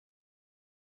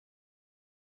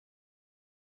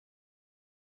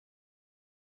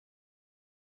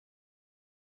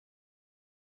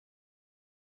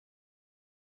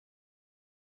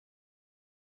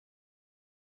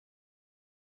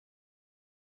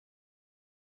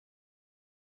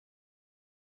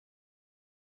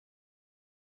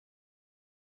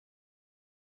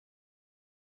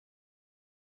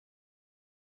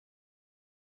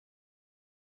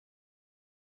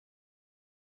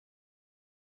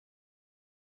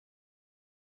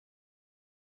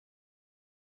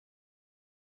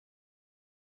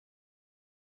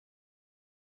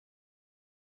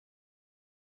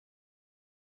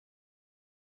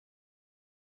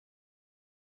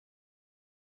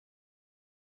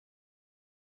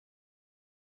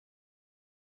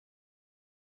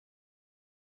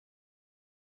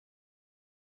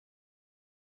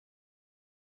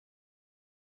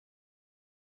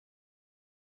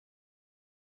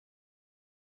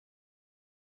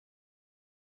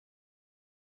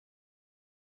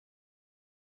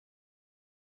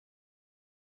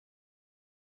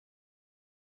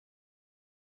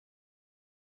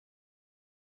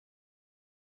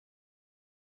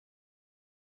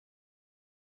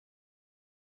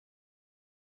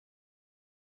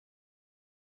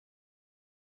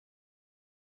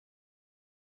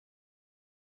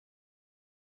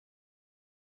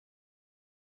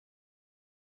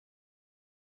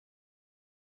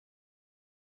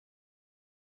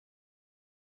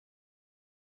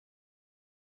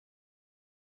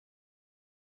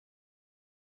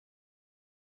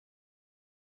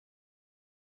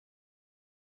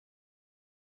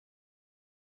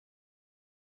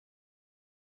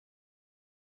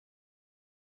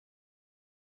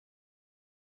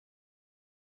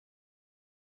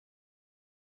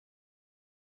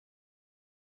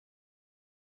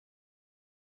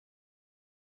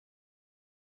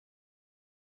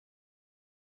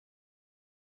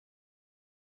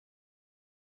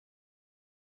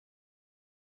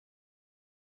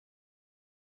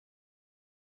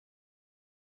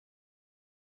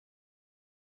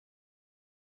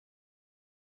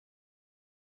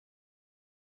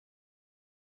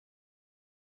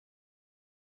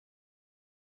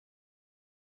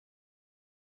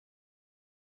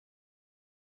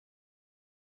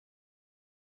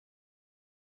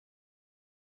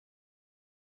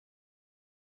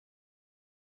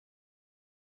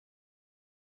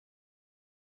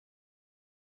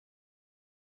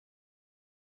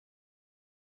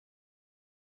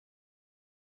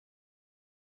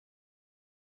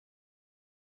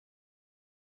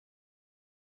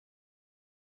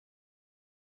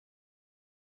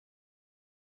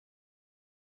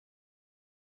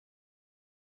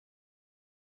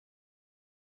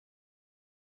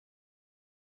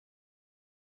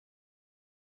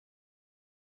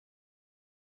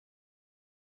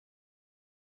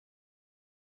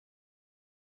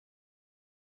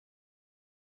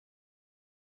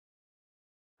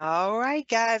 All right,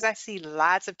 guys, I see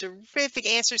lots of terrific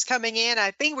answers coming in. I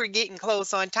think we're getting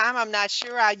close on time. I'm not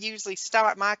sure. I usually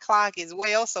start my clock as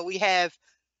well, so we have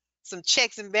some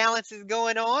checks and balances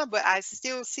going on, but I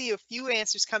still see a few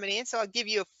answers coming in. So I'll give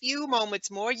you a few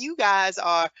moments more.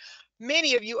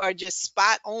 Many of you are just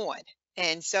spot on.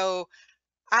 And so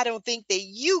I don't think that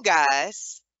you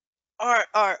guys are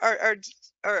are are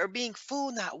are, are being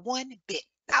fooled, not one bit,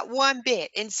 not one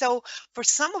bit. And so for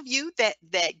some of you that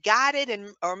got it and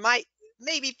or might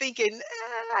maybe thinking,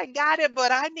 I got it,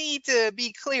 but I need to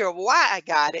be clear of why I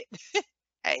got it.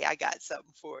 Hey, I got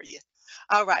something for you.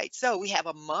 All right, so we have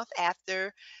a month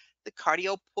after the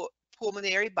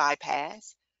cardiopulmonary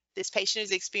bypass. This patient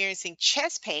is experiencing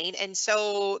chest pain, and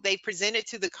so they presented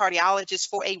to the cardiologist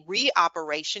for a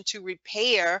reoperation to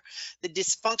repair the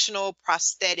dysfunctional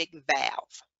prosthetic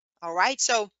valve. All right,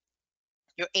 so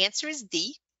your answer is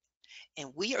D,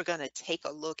 and we are going to take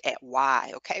a look at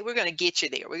why. Okay, we're going to get you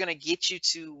there. We're going to get you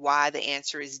to why the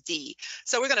answer is D.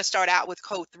 So we're going to start out with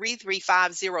code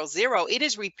 33500. It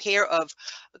is repair of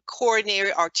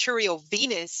coronary arterial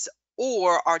venous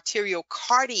or arterial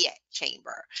cardiac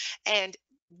chamber. And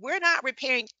we're not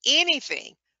repairing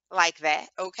anything like that.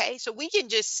 Okay, so we can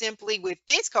just simply, with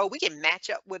this code, we can match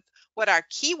up with what our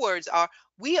keywords are.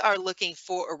 We are looking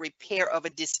for a repair of a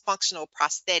dysfunctional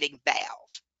prosthetic valve.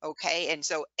 Okay, and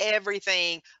so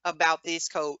everything about this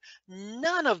code,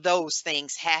 none of those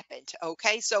things happened.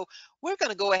 Okay, so we're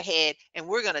going to go ahead and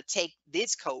we're going to take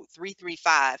this code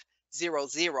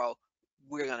 33500.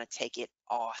 We're going to take it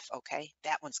off. Okay,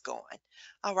 that one's gone.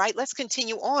 All right, let's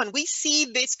continue on. We see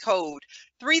this code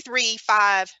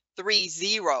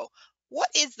 33530. What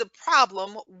is the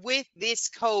problem with this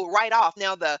code right off?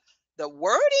 Now, the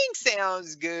wording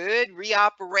sounds good.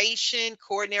 Reoperation,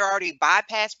 coronary artery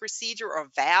bypass procedure or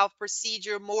valve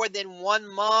procedure more than 1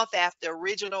 month after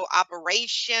original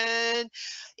operation.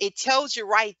 It tells you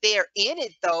right there in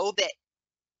it, though, that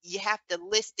you have to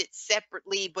list it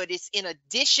separately, but it's in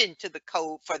addition to the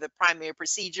code for the primary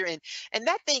procedure. And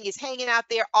that thing is hanging out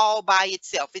there all by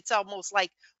itself. It's almost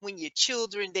like when your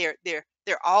children, they're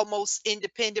almost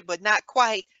independent, but not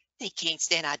quite. They can't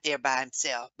stand out there by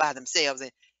themselves.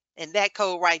 And that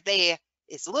code right there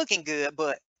is looking good,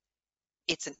 but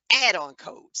it's an add-on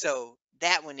code. So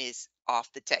that one is off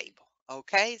the table.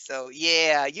 Okay, so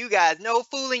yeah, you guys, no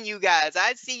fooling you guys.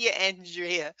 I see you,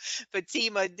 Andrea,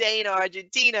 Fatima, Dana,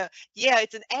 Argentina. Yeah,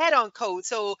 it's an add-on code.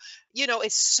 So,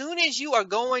 as soon as you are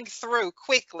going through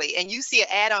quickly and you see an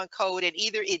add-on code and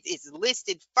either it is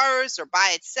listed first or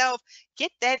by itself,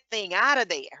 get that thing out of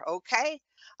there. Okay.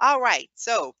 All right.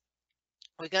 So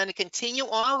we're going to continue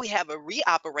on. We have a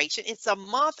reoperation. It's a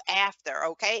month after,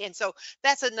 okay? And so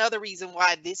that's another reason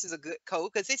why this is a good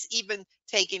code because it's even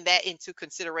taking that into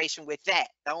consideration with that.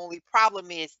 The only problem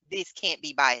is this can't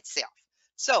be by itself.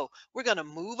 So we're going to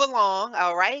move along,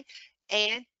 all right?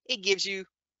 And it gives you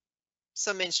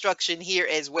some instruction here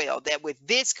as well that with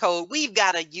this code, we've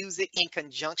got to use it in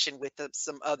conjunction with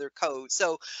some other codes.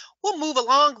 So we'll move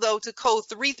along though to code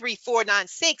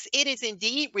 33496. It is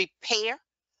indeed repair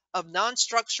of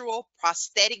non-structural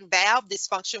prosthetic valve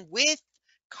dysfunction with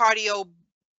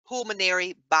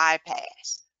cardiopulmonary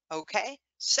bypass. Okay,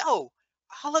 so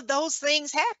all of those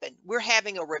things happen. We're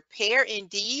having a repair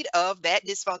indeed of that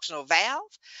dysfunctional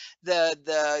valve.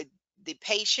 The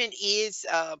patient is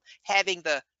having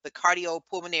the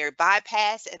cardiopulmonary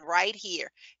bypass, and right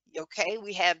here, okay,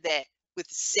 we have that with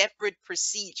separate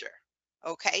procedure.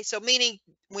 Okay, so meaning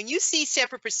when you see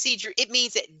separate procedure, it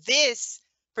means that this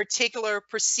particular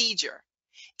procedure,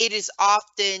 it is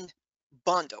often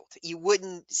bundled. You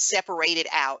wouldn't separate it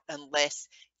out unless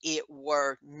it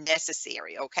were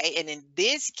necessary, okay? And in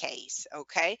this case,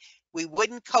 okay, we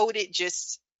wouldn't code it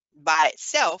just by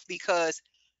itself because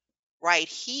right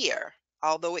here,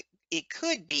 although it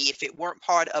could be if it weren't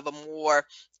part of a more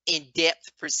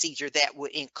in-depth procedure that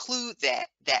would include that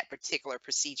particular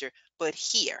procedure, but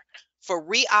here for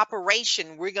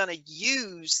reoperation, we're going to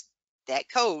use that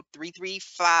code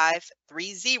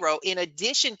 33530 in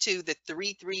addition to the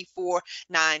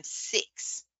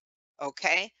 33496.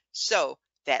 Okay, so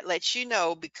that lets you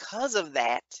know because of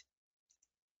that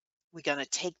we're going to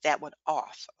take that one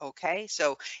off. Okay,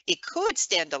 so it could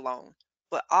stand alone,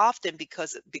 but often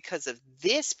because of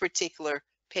this particular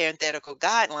parenthetical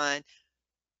guideline,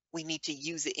 we need to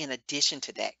use it in addition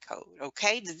to that code.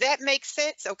 Okay, does that make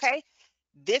sense? Okay,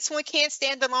 this one can't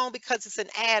stand alone because it's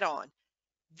an add-on.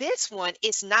 This one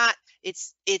is not,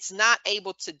 it's not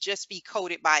able to just be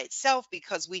coded by itself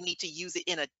because we need to use it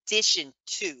in addition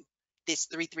to this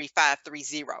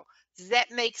 33530. Does that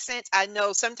make sense? I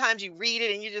know sometimes you read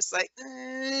it and you're just like,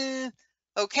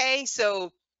 okay,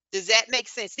 so Does that make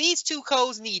sense? These two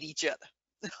codes need each other.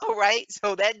 All right.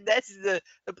 So that's the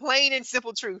plain and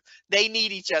simple truth. They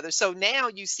need each other. So now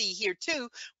you see here too,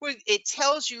 where it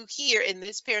tells you here in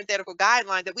this parenthetical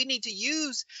guideline that we need to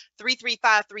use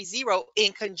 33530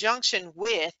 in conjunction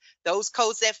with those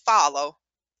codes that follow.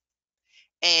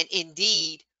 And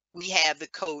indeed, we have the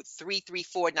code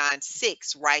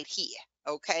 33496 right here.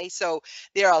 Okay. So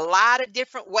there are a lot of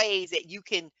different ways that you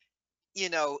can, you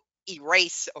know,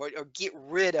 erase or get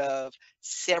rid of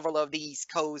several of these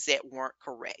codes that weren't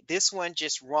correct. This one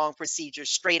just wrong procedure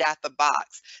straight out the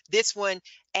box. This one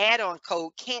add-on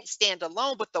code can't stand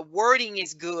alone, but the wording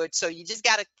is good. So you just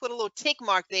got to put a little tick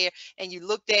mark there and you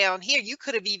look down here. You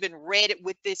could have even read it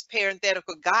with this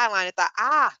parenthetical guideline and thought,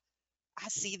 I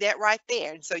see that right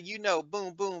there. And so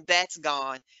boom, boom, that's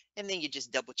gone. And then you're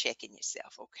just double checking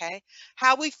yourself. Okay.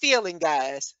 How we feeling,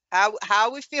 guys? How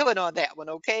are we feeling on that one?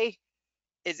 Okay.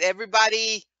 Is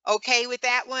everybody okay with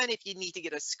that one? If you need to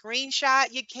get a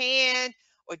screenshot, you can,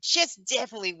 or just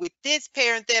definitely with this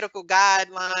parenthetical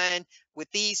guideline, with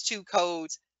these two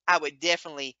codes, I would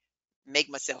definitely make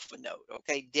myself a note.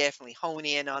 Okay. Definitely hone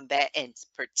in on that. And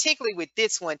particularly with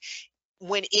this one,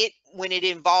 when it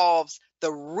involves the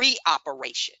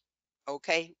reoperation.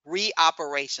 Okay.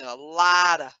 Reoperation. A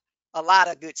lot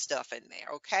of good stuff in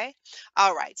there. Okay.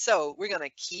 All right. So we're going to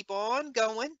keep on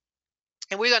going.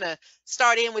 And we're going to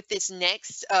start in with this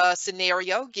next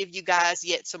scenario, give you guys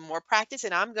yet some more practice.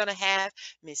 And I'm going to have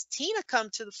Miss Tina come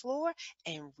to the floor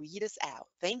and read us out.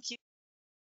 Thank you.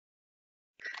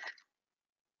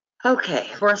 Okay,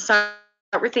 we'll start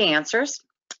with the answers.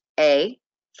 A,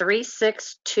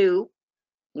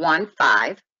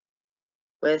 36215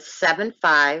 with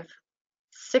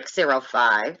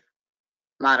 75605,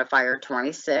 modifier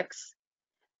 26.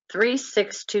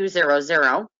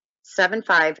 36200,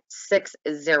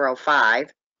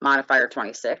 75605, modifier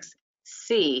 26.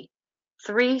 C,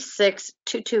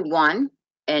 36221,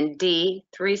 and D,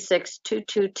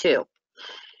 36222.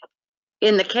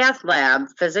 In the cath lab,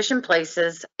 physician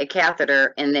places a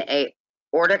catheter in the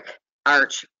aortic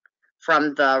arch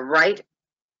from the right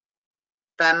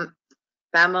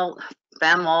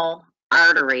femoral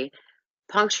artery,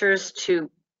 punctures to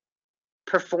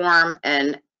perform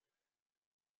an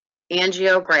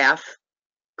angiography.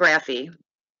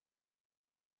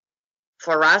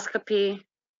 Fluoroscopy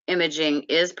imaging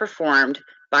is performed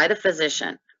by the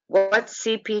physician. What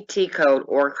CPT code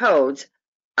or codes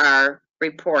are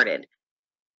reported?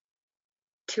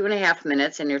 2.5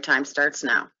 minutes, and your time starts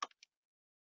now.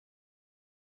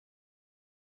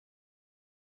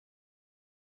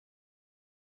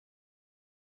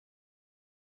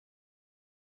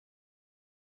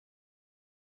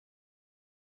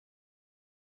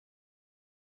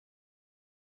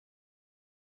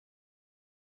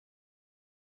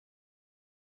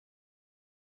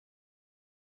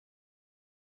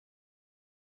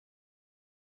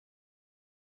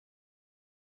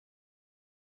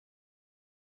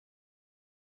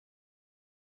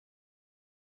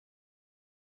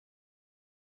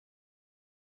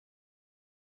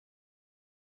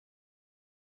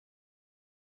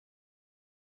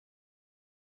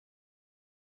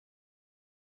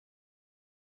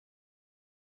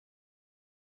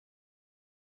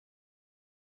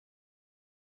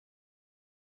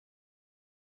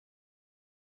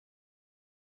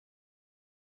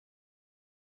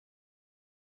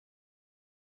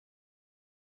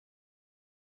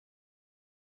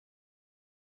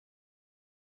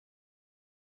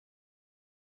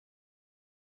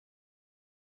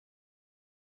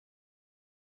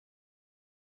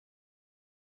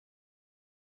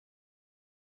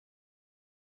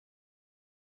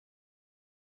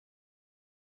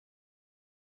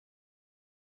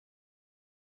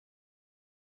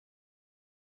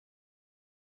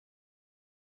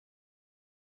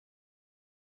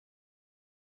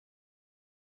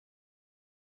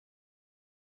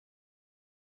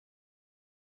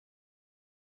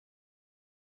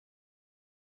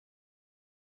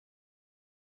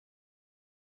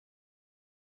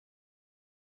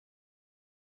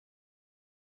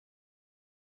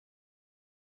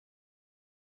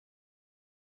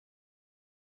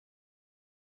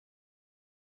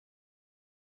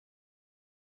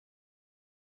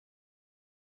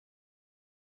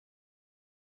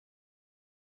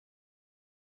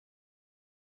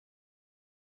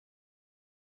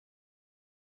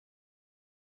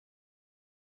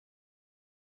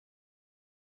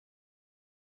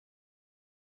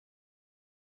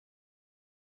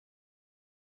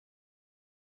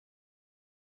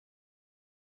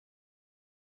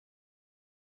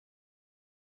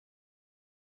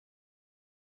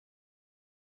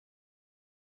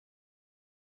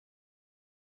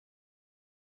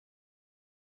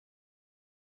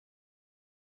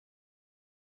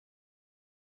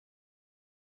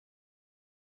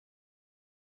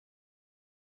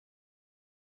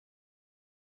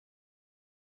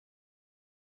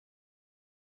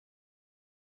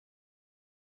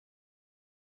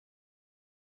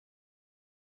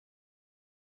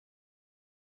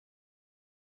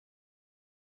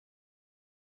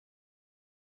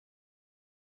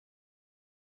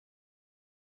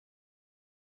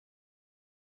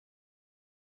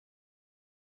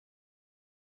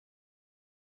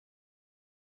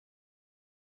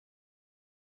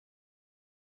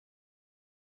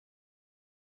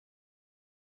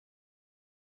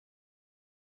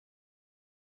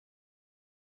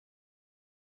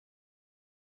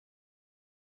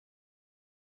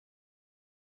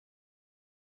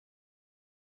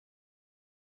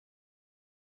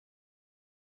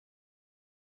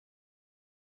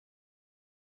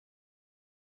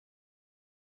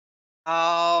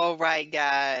 All right,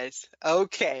 guys.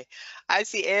 Okay. I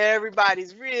see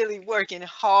everybody's really working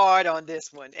hard on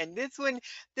this one. And this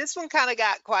one kind of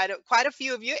got quite a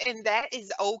few of you, and that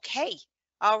is okay.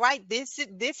 All right. This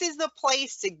is the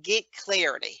place to get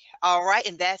clarity. All right.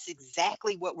 And that's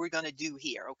exactly what we're going to do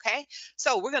here. Okay.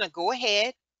 So we're going to go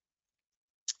ahead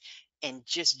and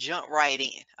just jump right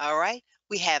in. All right.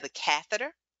 We have a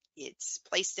catheter. It's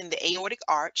placed in the aortic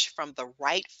arch from the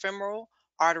right femoral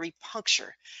artery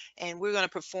puncture. And we're going to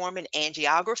perform an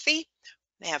angiography.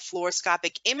 They have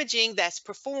fluoroscopic imaging that's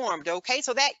performed. Okay.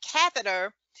 So that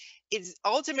catheter is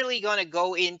ultimately going to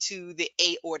go into the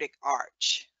aortic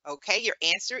arch. Okay. Your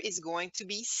answer is going to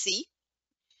be C.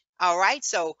 All right.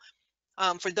 So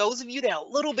for those of you that are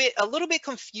a little bit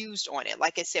confused on it,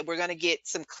 like I said, we're going to get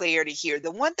some clarity here.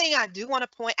 The one thing I do want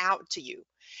to point out to you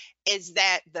is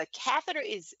that the catheter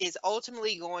is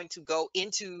ultimately going to go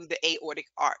into the aortic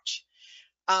arch.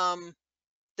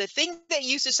 The thing that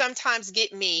used to sometimes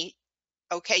get me,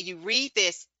 okay, you read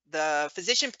this. The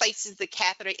physician places the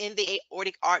catheter in the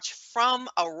aortic arch from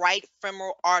a right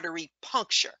femoral artery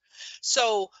puncture.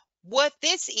 So what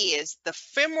this is, the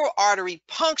femoral artery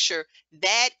puncture,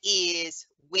 that is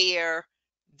where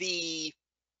the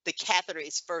the catheter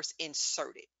is first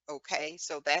inserted. Okay,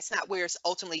 so that's not where it's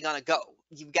ultimately going to go.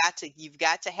 You've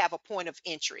got to have a point of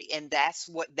entry, and that's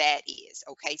what that is.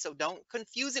 Okay, so don't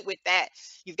confuse it with that.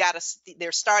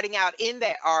 They're starting out in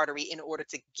that artery in order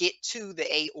to get to the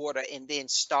aorta and then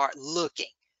start looking.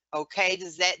 Okay,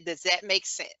 does that make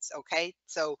sense? Okay,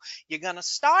 so you're going to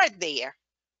start there,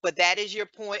 but that is your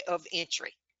point of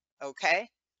entry. Okay,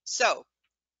 so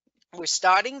we're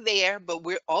starting there, but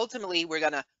we're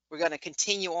gonna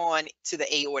continue on to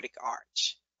the aortic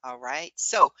arch. All right.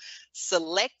 So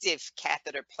selective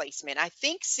catheter placement. I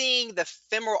think seeing the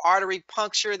femoral artery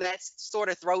puncture, that sort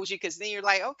of throws you, because then you're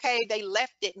like, okay, they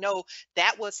left it. No,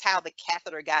 that was how the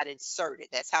catheter got inserted.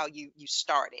 That's how you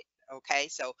started. Okay.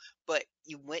 So, but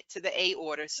you went to the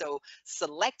aorta. So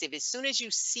selective, as soon as you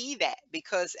see that,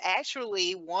 because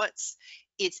actually once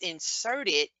it's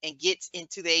inserted and gets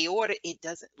into the aorta, it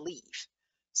doesn't leave.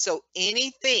 So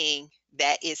anything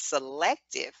that is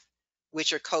selective,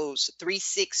 which are codes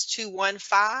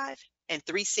 36215 and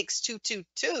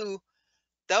 36222,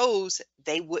 those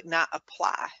they would not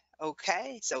apply.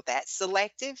 Okay, so that's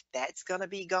selective, that's going to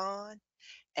be gone.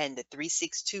 And the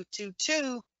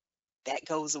 36222, that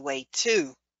goes away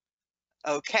too.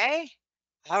 Okay,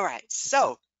 all right,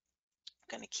 so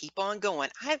going to keep on going.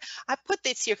 I put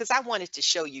this here because I wanted to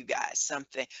show you guys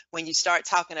something when you start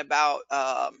talking about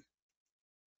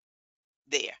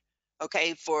there.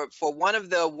 Okay, for one of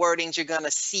the wordings you're going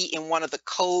to see in one of the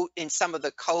code, in some of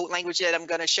the code language that I'm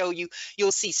going to show you,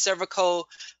 you'll see cervical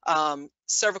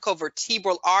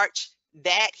vertebral arch.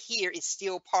 That here is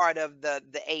still part of the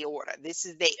aorta. This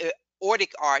is the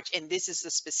aortic arch, and this is the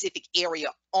specific area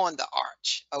on the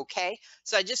arch. Okay,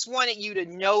 so I just wanted you to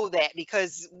know that,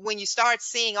 because when you start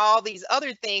seeing all these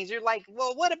other things, you're like,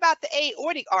 well, what about the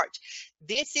aortic arch?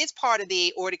 This is part of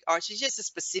the aortic arch. It's just a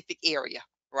specific area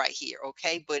right here.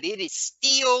 Okay, but it is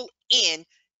still in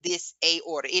this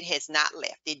aorta. It has not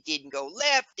left. It didn't go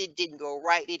left. It didn't go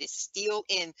right. It is still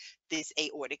in this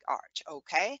aortic arch.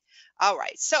 Okay, all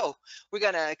right, so we're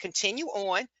going to continue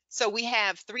on. So we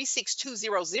have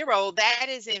 36200. That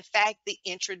is in fact the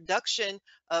introduction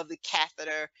of the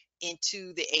catheter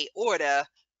into the aorta.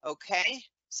 Okay,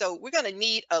 so we're going to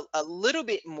need a little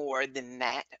bit more than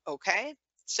that. Okay,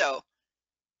 so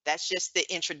that's just the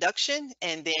introduction.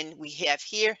 And then we have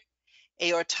here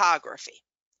aortography.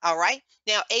 All right.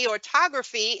 Now,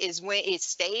 aortography is when it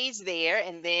stays there,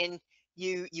 and then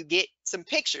you get some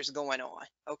pictures going on,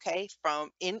 okay,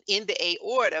 from in the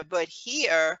aorta. But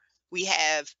here we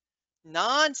have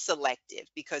non-selective,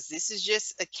 because this is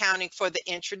just accounting for the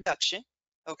introduction,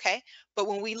 okay. But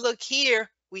when we look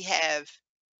here, we have,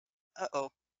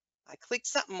 uh-oh, I clicked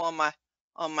something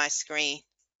on my screen,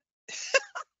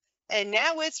 and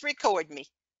now it's recording me.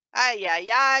 Ay, ay,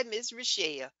 ay, Miss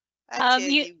Rochelle. I tell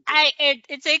you what.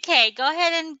 It's okay. Go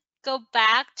ahead and go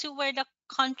back to where the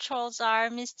controls are,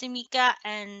 Ms. Tamika,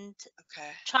 and Okay.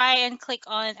 try and click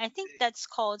on, I think that's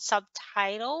called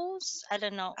subtitles. I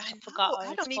don't know. I I forgot know. what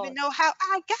I it's don't even called. know how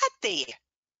I got there.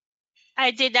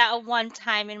 I did that one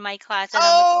time in my class, and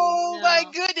I'm like, oh Oh my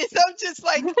no. goodness. I'm just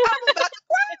like, I'm about to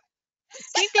cry. I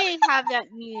think they have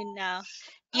that new now.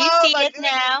 You Oh see my it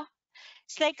goodness. now?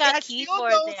 It's like a Yeah, I still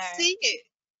keyboard don't there. see it.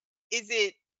 Is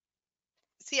it?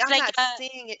 See, It's I'm like not a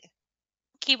seeing it.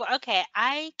 keyboard. Okay,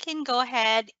 I can go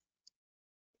ahead.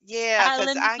 Yeah, because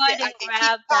Let me go ahead I and can keep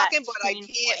grab that talking, but I screen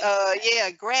for can't you. yeah,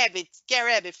 grab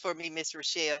it for me, Miss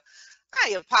Rochelle.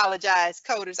 I apologize,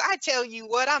 coders. I tell you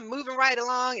what, I'm moving right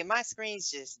along and my screen's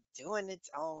just doing its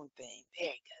own thing. There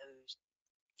it goes.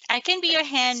 I can be Thank your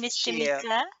you, hand, Miss Miss Rochelle.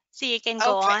 Tamika, so you can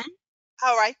go Okay. on.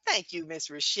 All right. Thank you, Miss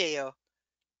Rochelle.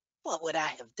 What would I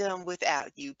have done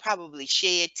without you? Probably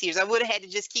shed tears. I would have had to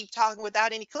just keep talking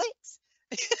without any clicks.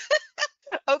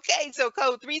 Okay, so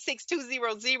code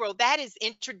 36200, that is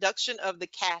introduction of the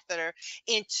catheter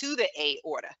into the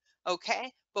aorta.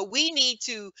 Okay, but we need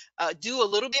to do a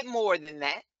little bit more than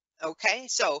that. Okay,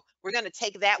 so we're going to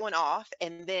take that one off,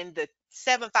 and then the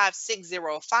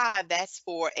 75605, that's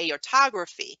for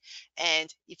aortography.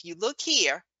 And if you look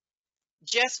here,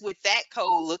 just with that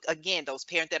code, look again, those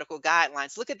parenthetical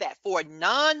guidelines, look at that for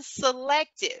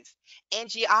non-selective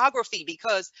angiography,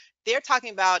 because they're talking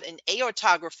about an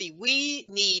aortography. We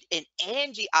need an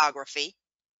angiography.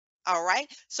 All right.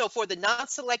 So for the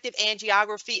non-selective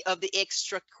angiography of the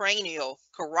extracranial,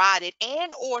 carotid,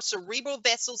 and or cerebral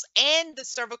vessels and the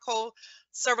cervical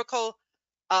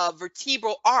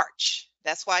vertebral arch.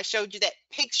 That's why I showed you that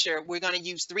picture. We're going to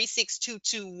use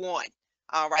 36221.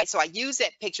 All right, so I use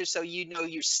that picture so you know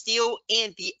you're still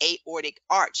in the aortic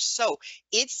arch. So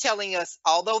it's telling us,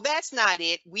 although that's not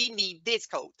it, we need this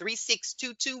code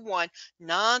 36221,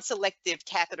 non-selective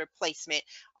catheter placement.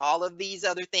 All of these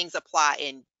other things apply,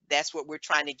 and that's what we're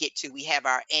trying to get to. We have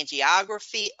our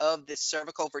angiography of the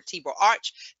cervical vertebral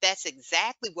arch. That's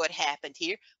exactly what happened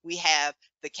here. We have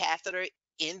the catheter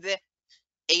in the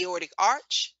aortic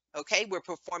arch. Okay, we're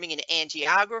performing an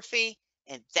angiography,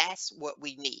 and that's what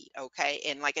we need. Okay,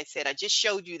 and like I said, I just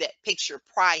showed you that picture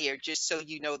prior just so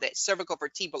you know that cervical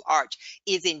vertebral arch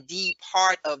is indeed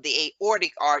part of the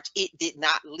aortic arch. It did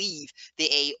not leave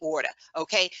the aorta.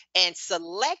 Okay, and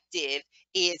selective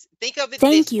is, think of it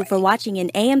Thank this you way: for watching an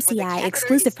when the AMCI catheter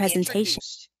exclusive is presentation.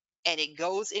 introduced and it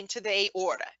goes into the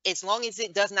aorta, as long as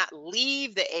it does not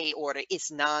leave the aorta,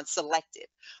 it's non-selective.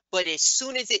 But as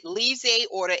soon as it leaves the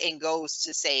aorta and goes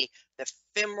to, say, the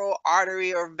femoral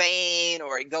artery or vein,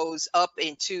 or it goes up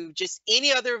into just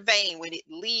any other vein, when it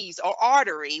leaves, or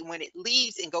artery, when it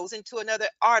leaves and goes into another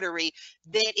artery,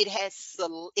 then it's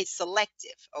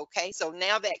selective. Okay, so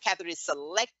now that catheter is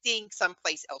selecting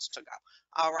someplace else to go.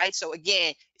 All right, so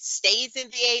again, stays in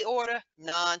the aorta,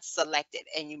 non-selective.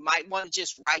 And you might want to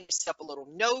just write yourself a little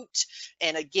note.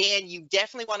 And again, you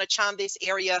definitely want to chime this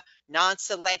area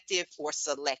non-selective or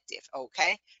selective.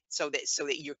 Okay, so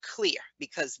that you're clear,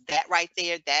 because that right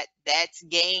there, that's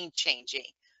game changing.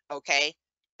 Okay,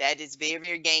 that is very,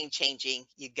 very game changing.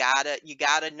 You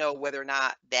gotta know whether or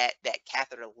not that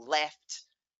catheter left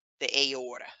the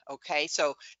aorta. Okay,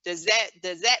 so does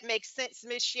that make sense,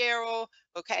 Miss Cheryl?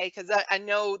 Okay, because I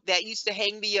know that used to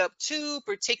hang me up too,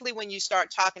 particularly when you start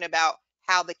talking about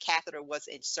how the catheter was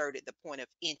inserted, the point of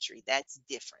entry. That's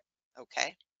different.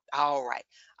 Okay. All right.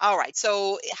 All right.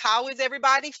 So how is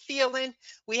everybody feeling?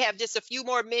 We have just a few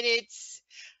more minutes.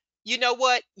 You know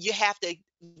what? You have to,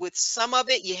 with some of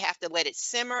it, you have to let it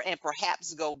simmer and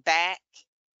perhaps go back,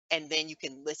 and then you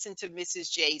can listen to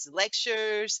Mrs. J's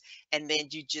lectures, and then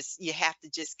you have to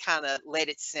just kind of let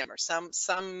it simmer.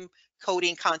 Some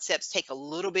coding concepts take a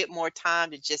little bit more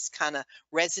time to just kind of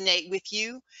resonate with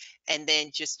you, and then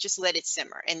just let it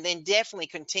simmer, and then definitely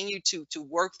continue to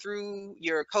work through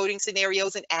your coding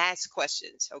scenarios and ask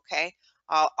questions. Okay,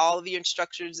 all of your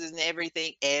instructors and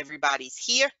everything, everybody's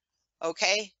here,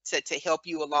 okay, to help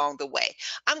you along the way.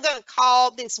 I'm going to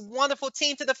call this wonderful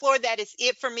team to the floor. That is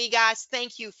it for me, guys.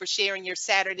 Thank you for sharing your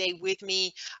Saturday with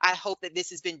me. I hope that this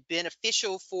has been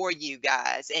beneficial for you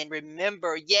guys. And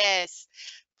remember, yes,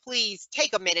 please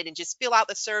take a minute and just fill out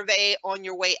the survey on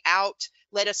your way out.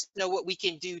 Let us know what we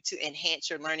can do to enhance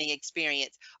your learning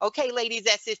experience. Okay, ladies,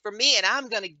 that's it for me. And I'm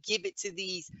going to give it to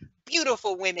these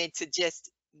beautiful women to just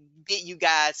bid you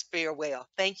guys farewell.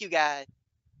 Thank you, guys.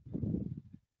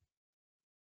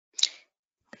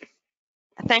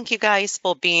 Thank you guys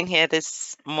for being here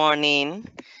this morning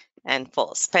and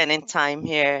for spending time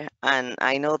here. And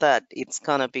I know that it's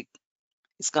gonna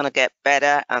get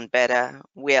better and better.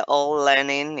 We're all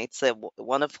learning. It's a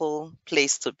wonderful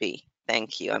place to be.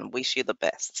 Thank you and wish you the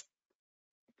best.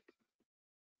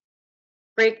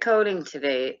 Great coding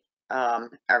today,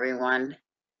 everyone.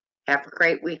 Have a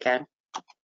great weekend.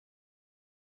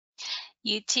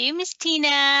 You too, Miss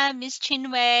Tina, Miss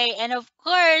Chinwei, and of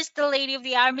course, the lady of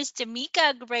the hour, Miss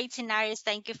Tamika. Great scenarios.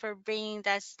 Thank you for bringing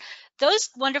us those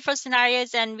wonderful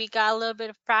scenarios, and we got a little bit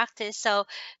of practice. So,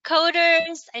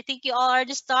 coders, I think you all are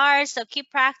the stars. So keep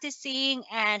practicing,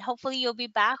 and hopefully, you'll be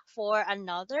back for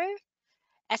another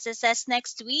SSS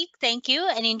next week. Thank you,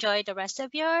 and enjoy the rest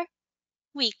of your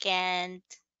weekend.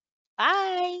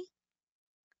 Bye.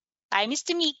 Bye, Miss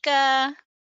Tamika.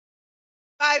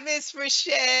 Bye, Miss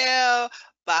Rochelle.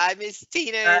 Bye, Miss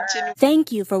Tina and Janelle.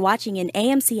 Thank you for watching an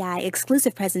AMCI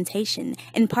exclusive presentation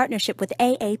in partnership with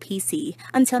AAPC.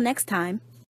 Until next time.